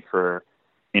 Agency for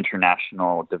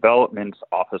International Development's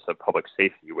Office of Public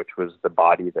Safety, which was the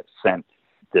body that sent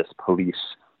this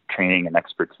police training and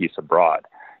expertise abroad.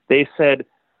 They said,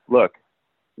 look,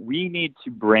 we need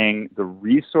to bring the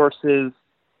resources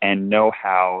and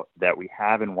know-how that we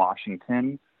have in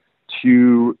Washington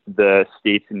to the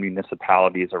states and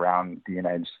municipalities around the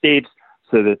United States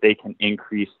so that they can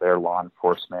increase their law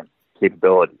enforcement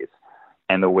capabilities.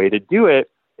 And the way to do it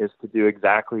is to do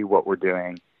exactly what we're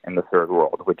doing in the third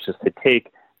world, which is to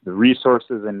take the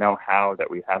resources and know-how that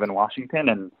we have in Washington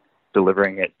and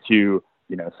delivering it to,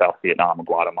 South Vietnam,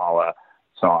 Guatemala,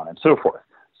 so on and so forth.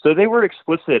 So they were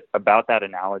explicit about that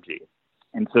analogy.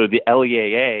 And so the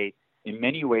LEAA, in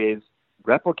many ways,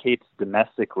 replicates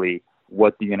domestically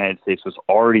what the United States was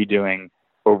already doing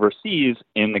overseas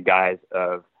in the guise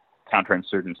of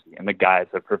counterinsurgency, in the guise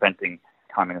of preventing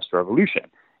communist revolution.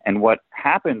 And what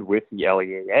happened with the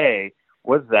LEAA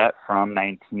was that from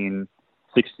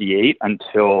 1968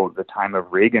 until the time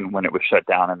of Reagan, when it was shut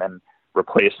down and then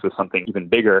replaced with something even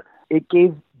bigger, it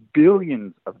gave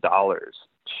billions of dollars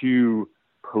to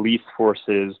police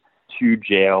forces, to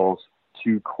jails,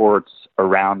 to courts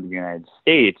around the United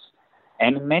States.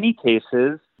 And in many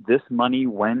cases, this money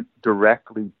went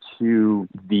directly to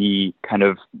the kind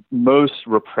of most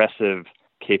repressive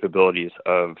capabilities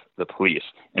of the police.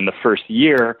 In the first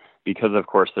year, because of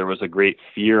course there was a great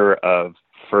fear of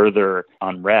further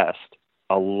unrest,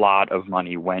 a lot of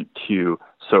money went to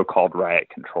so-called riot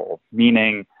control,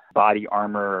 meaning body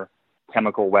armor,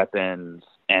 chemical weapons,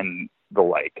 and the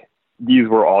like. These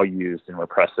were all used in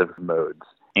repressive modes.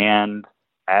 And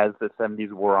as the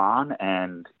 70s wore on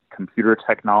and computer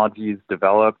technologies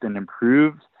developed and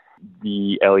improved,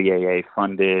 the LEAA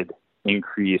funded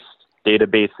increased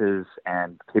databases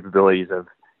and capabilities of,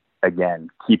 again,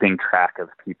 keeping track of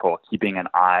people, keeping an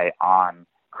eye on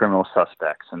criminal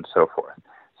suspects and so forth.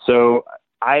 So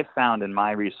I found in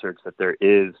my research that there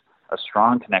is a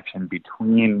strong connection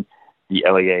between the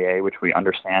LEAA, which we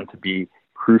understand to be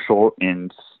crucial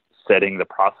in setting the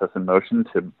process in motion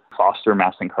to foster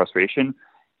mass incarceration,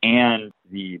 and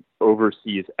the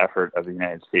overseas effort of the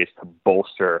United States to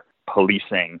bolster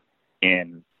policing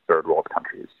in third world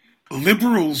countries.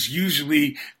 Liberals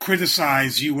usually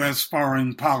criticize U.S.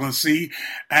 foreign policy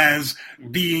as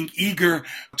being eager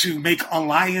to make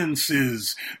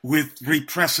alliances with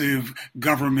repressive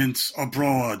governments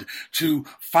abroad, to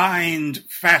find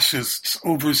fascists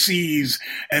overseas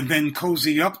and then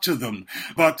cozy up to them.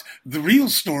 But the real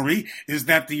story is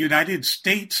that the United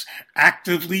States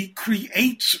actively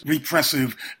creates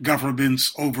repressive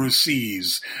governments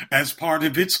overseas as part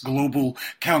of its global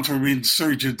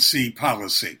counterinsurgency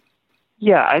policy.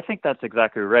 Yeah, I think that's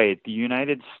exactly right. The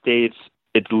United States,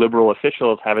 its liberal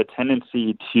officials have a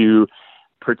tendency to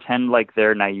pretend like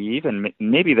they're naive, and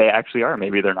maybe they actually are,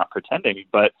 maybe they're not pretending,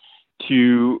 but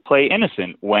to play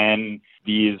innocent when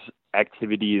these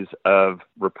activities of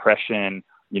repression,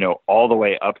 all the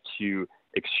way up to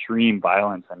extreme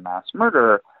violence and mass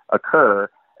murder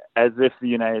occur, as if the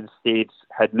United States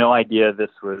had no idea this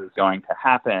was going to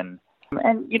happen.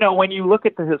 And, when you look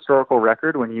at the historical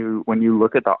record, when you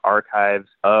look at the archives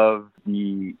of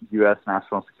the U.S.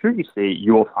 national security state,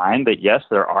 you will find that, yes,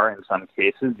 there are in some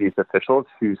cases these officials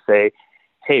who say,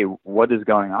 hey, what is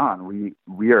going on?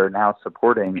 We are now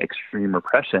supporting extreme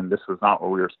repression. This was not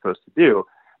what we were supposed to do.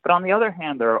 But on the other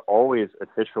hand, there are always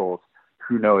officials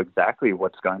who know exactly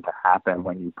what's going to happen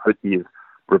when you put these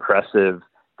repressive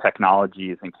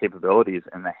technologies and capabilities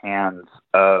in the hands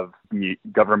of the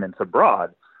governments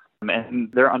abroad.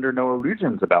 And they're under no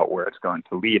illusions about where it's going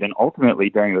to lead. And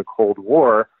ultimately, during the Cold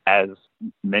War, as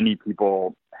many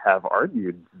people have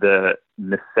argued, the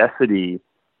necessity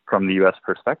from the U.S.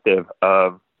 perspective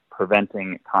of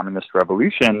preventing communist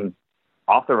revolution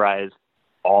authorized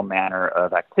all manner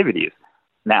of activities.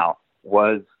 Now,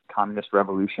 was communist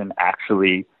revolution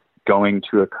actually going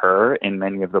to occur in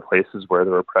many of the places where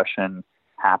the repression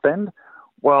happened?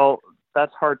 Well,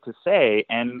 that's hard to say.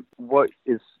 And what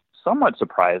is somewhat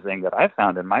surprising that I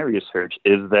found in my research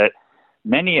is that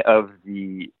many of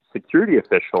the security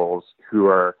officials who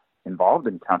are involved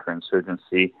in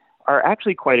counterinsurgency are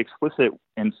actually quite explicit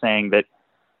in saying that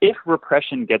if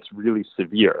repression gets really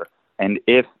severe and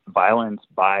if violence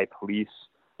by police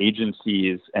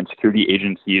agencies and security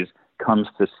agencies comes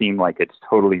to seem like it's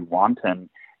totally wanton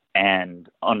and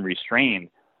unrestrained,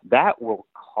 that will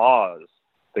cause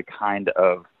the kind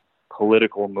of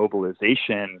political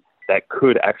mobilization that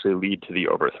could actually lead to the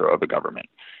overthrow of a government.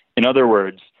 In other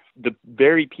words, the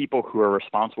very people who are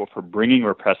responsible for bringing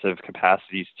repressive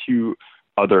capacities to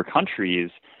other countries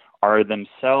are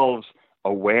themselves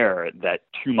aware that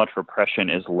too much repression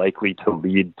is likely to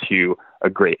lead to a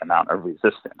great amount of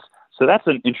resistance. So that's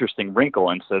an interesting wrinkle.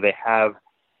 And so they have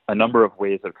a number of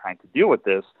ways of trying to deal with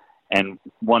this. And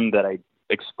one that I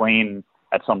explain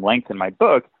at some length in my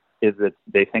book is that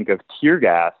they think of tear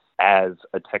gas as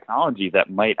a technology that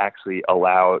might actually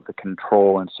allow the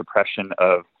control and suppression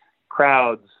of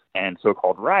crowds and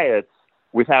so-called riots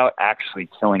without actually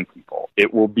killing people.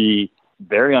 It will be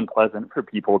very unpleasant for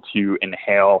people to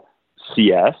inhale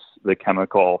CS, the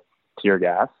chemical tear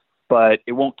gas, but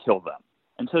it won't kill them.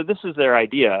 And so this is their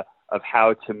idea of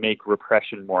how to make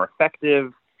repression more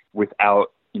effective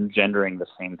without engendering the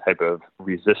same type of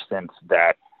resistance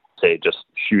that, say, just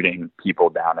shooting people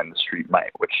down in the street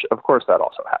might, which, of course, that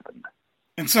also happened.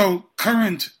 And so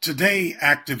current today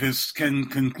activists can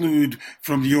conclude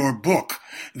from your book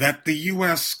that the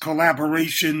U.S.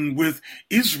 collaboration with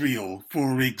Israel,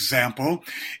 for example,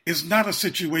 is not a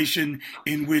situation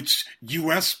in which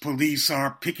U.S. police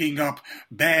are picking up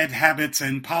bad habits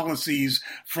and policies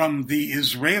from the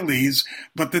Israelis,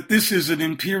 but that this is an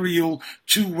imperial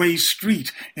two-way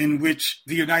street in which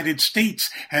the United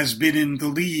States has been in the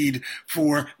lead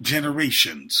for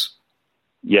generations.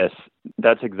 Yes,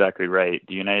 that's exactly right.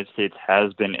 The United States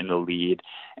has been in the lead.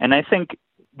 And I think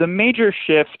the major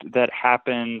shift that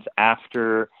happens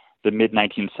after the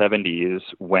mid-1970s,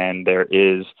 when there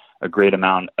is a great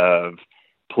amount of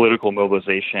political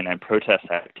mobilization and protest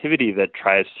activity that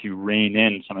tries to rein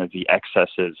in some of the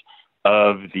excesses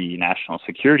of the national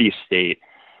security state,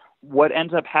 what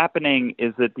ends up happening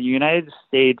is that the United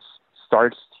States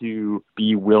starts to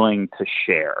be willing to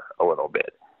share a little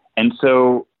bit. And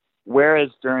so whereas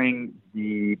during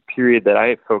the period that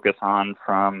I focus on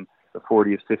from the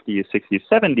 40s, 50s, 60s,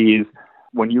 70s,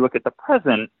 when you look at the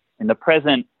present, in the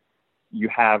present, you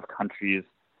have countries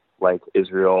like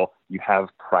Israel, you have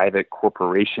private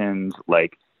corporations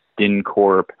like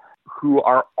DynCorp, who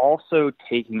are also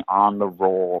taking on the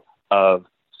role of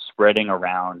spreading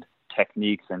around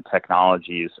techniques and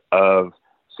technologies of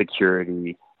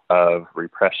security, of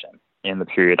repression. In the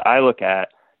period I look at,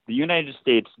 the United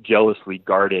States jealously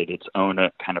guarded its own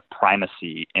kind of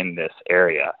primacy in this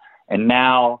area. And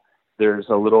now there's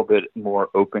a little bit more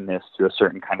openness to a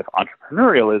certain kind of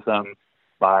entrepreneurialism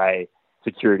by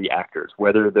security actors,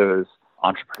 whether those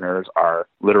entrepreneurs are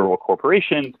literal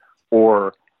corporations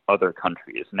or other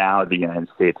countries. Now the United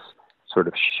States sort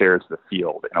of shares the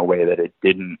field in a way that it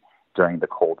didn't during the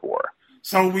Cold War.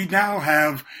 So we now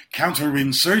have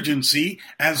counterinsurgency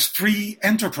as free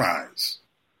enterprise.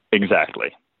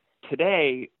 Exactly.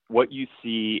 Today, what you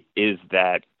see is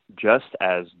that just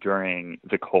as during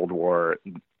the Cold War,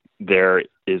 there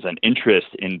is an interest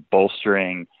in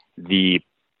bolstering the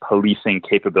policing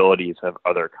capabilities of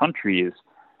other countries,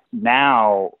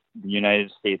 now the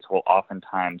United States will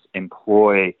oftentimes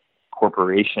employ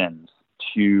corporations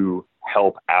to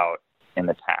help out in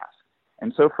the task.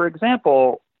 And so, for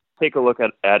example, take a look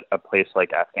at a place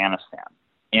like Afghanistan.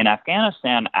 In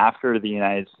Afghanistan, after the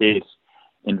United States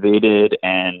invaded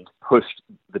and pushed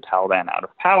the Taliban out of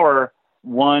power,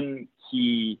 one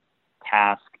key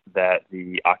task that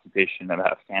the occupation of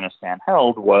Afghanistan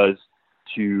held was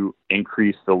to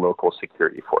increase the local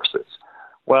security forces.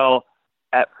 Well,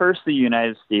 at first the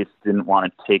United States didn't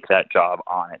want to take that job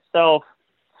on itself,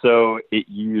 so it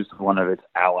used one of its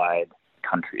allied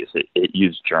countries. It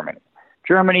used Germany.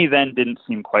 Germany then didn't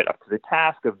seem quite up to the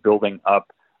task of building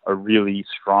up a really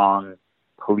strong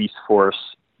police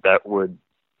force that would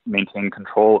maintain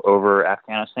control over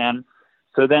Afghanistan.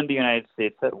 So then the United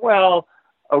States said, well,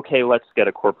 okay, let's get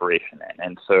a corporation in.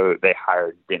 And so they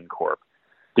hired DynCorp.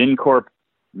 DynCorp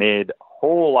made a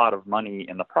whole lot of money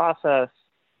in the process,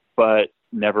 but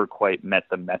never quite met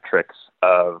the metrics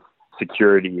of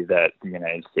security that the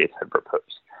United States had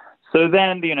proposed. So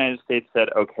then the United States said,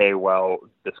 okay, well,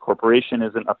 this corporation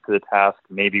isn't up to the task.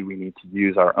 Maybe we need to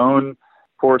use our own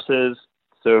forces.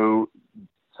 So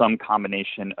some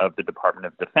combination of the Department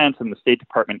of Defense and the State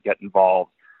Department get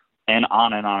involved, and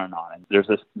on and on and on. And there's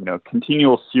this,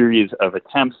 continual series of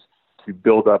attempts to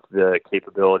build up the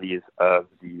capabilities of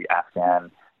the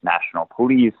Afghan National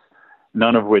Police,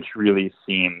 none of which really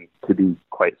seem to be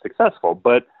quite successful.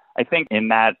 But I think in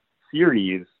that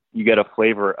series, you get a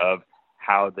flavor of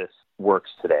how this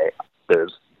works today.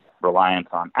 There's reliance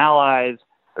on allies,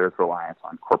 there's reliance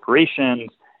on corporations,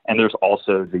 and there's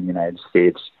also the United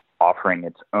States offering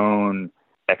its own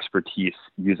expertise,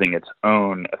 using its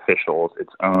own officials,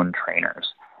 its own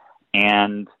trainers.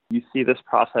 And you see this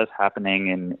process happening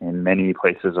in many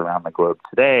places around the globe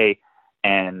today,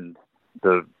 and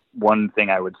the one thing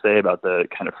I would say about the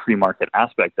kind of free market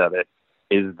aspect of it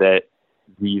is that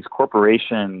these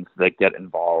corporations that get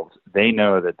involved, they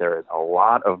know that there is a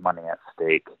lot of money at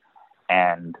stake,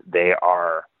 and they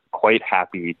are quite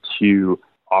happy to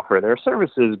offer their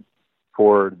services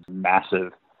for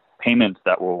massive payments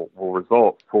that will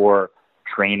result for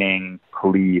training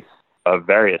police of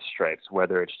various stripes,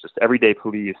 whether it's just everyday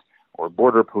police or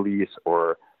border police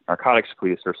or narcotics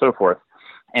police or so forth.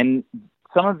 And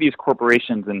some of these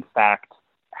corporations, in fact,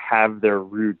 have their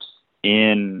roots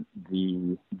in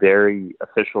the very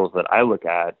officials that I look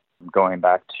at going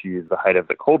back to the height of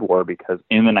the Cold War, because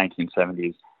in the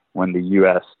 1970s, when the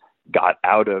U.S. got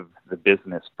out of the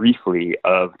business briefly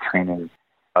of training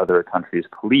other countries'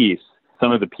 police,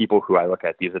 some of the people who I look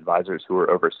at, these advisors who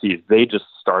were overseas, they just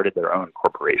started their own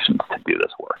corporations to do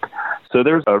this work. So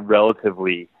there's a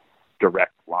relatively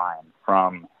direct line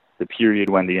from the period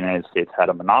when the United States had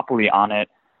a monopoly on it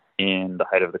in the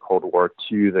height of the Cold War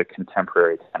to the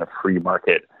contemporary kind of free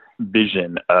market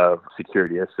vision of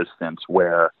security assistance,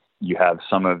 where you have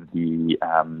some of the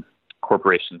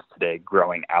corporations today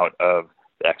growing out of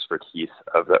the expertise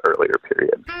of the earlier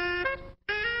period.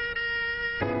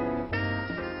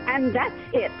 And that's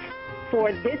it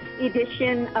for this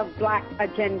edition of Black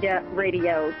Agenda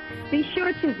Radio. Be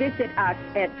sure to visit us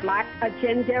at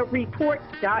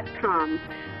blackagendareport.com,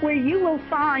 where you will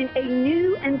find a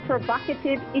new and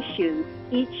provocative issue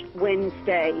each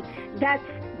Wednesday. That's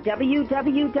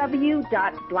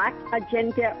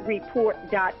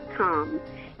www.blackagendareport.com.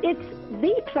 It's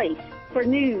the place for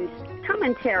news,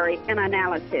 commentary, and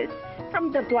analysis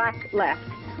from the Black Left.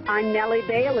 I'm Nellie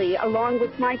Bailey, along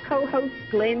with my co-host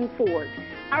Glen Ford.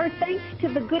 Our thanks to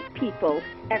the good people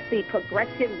at the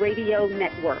Progressive Radio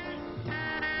Network.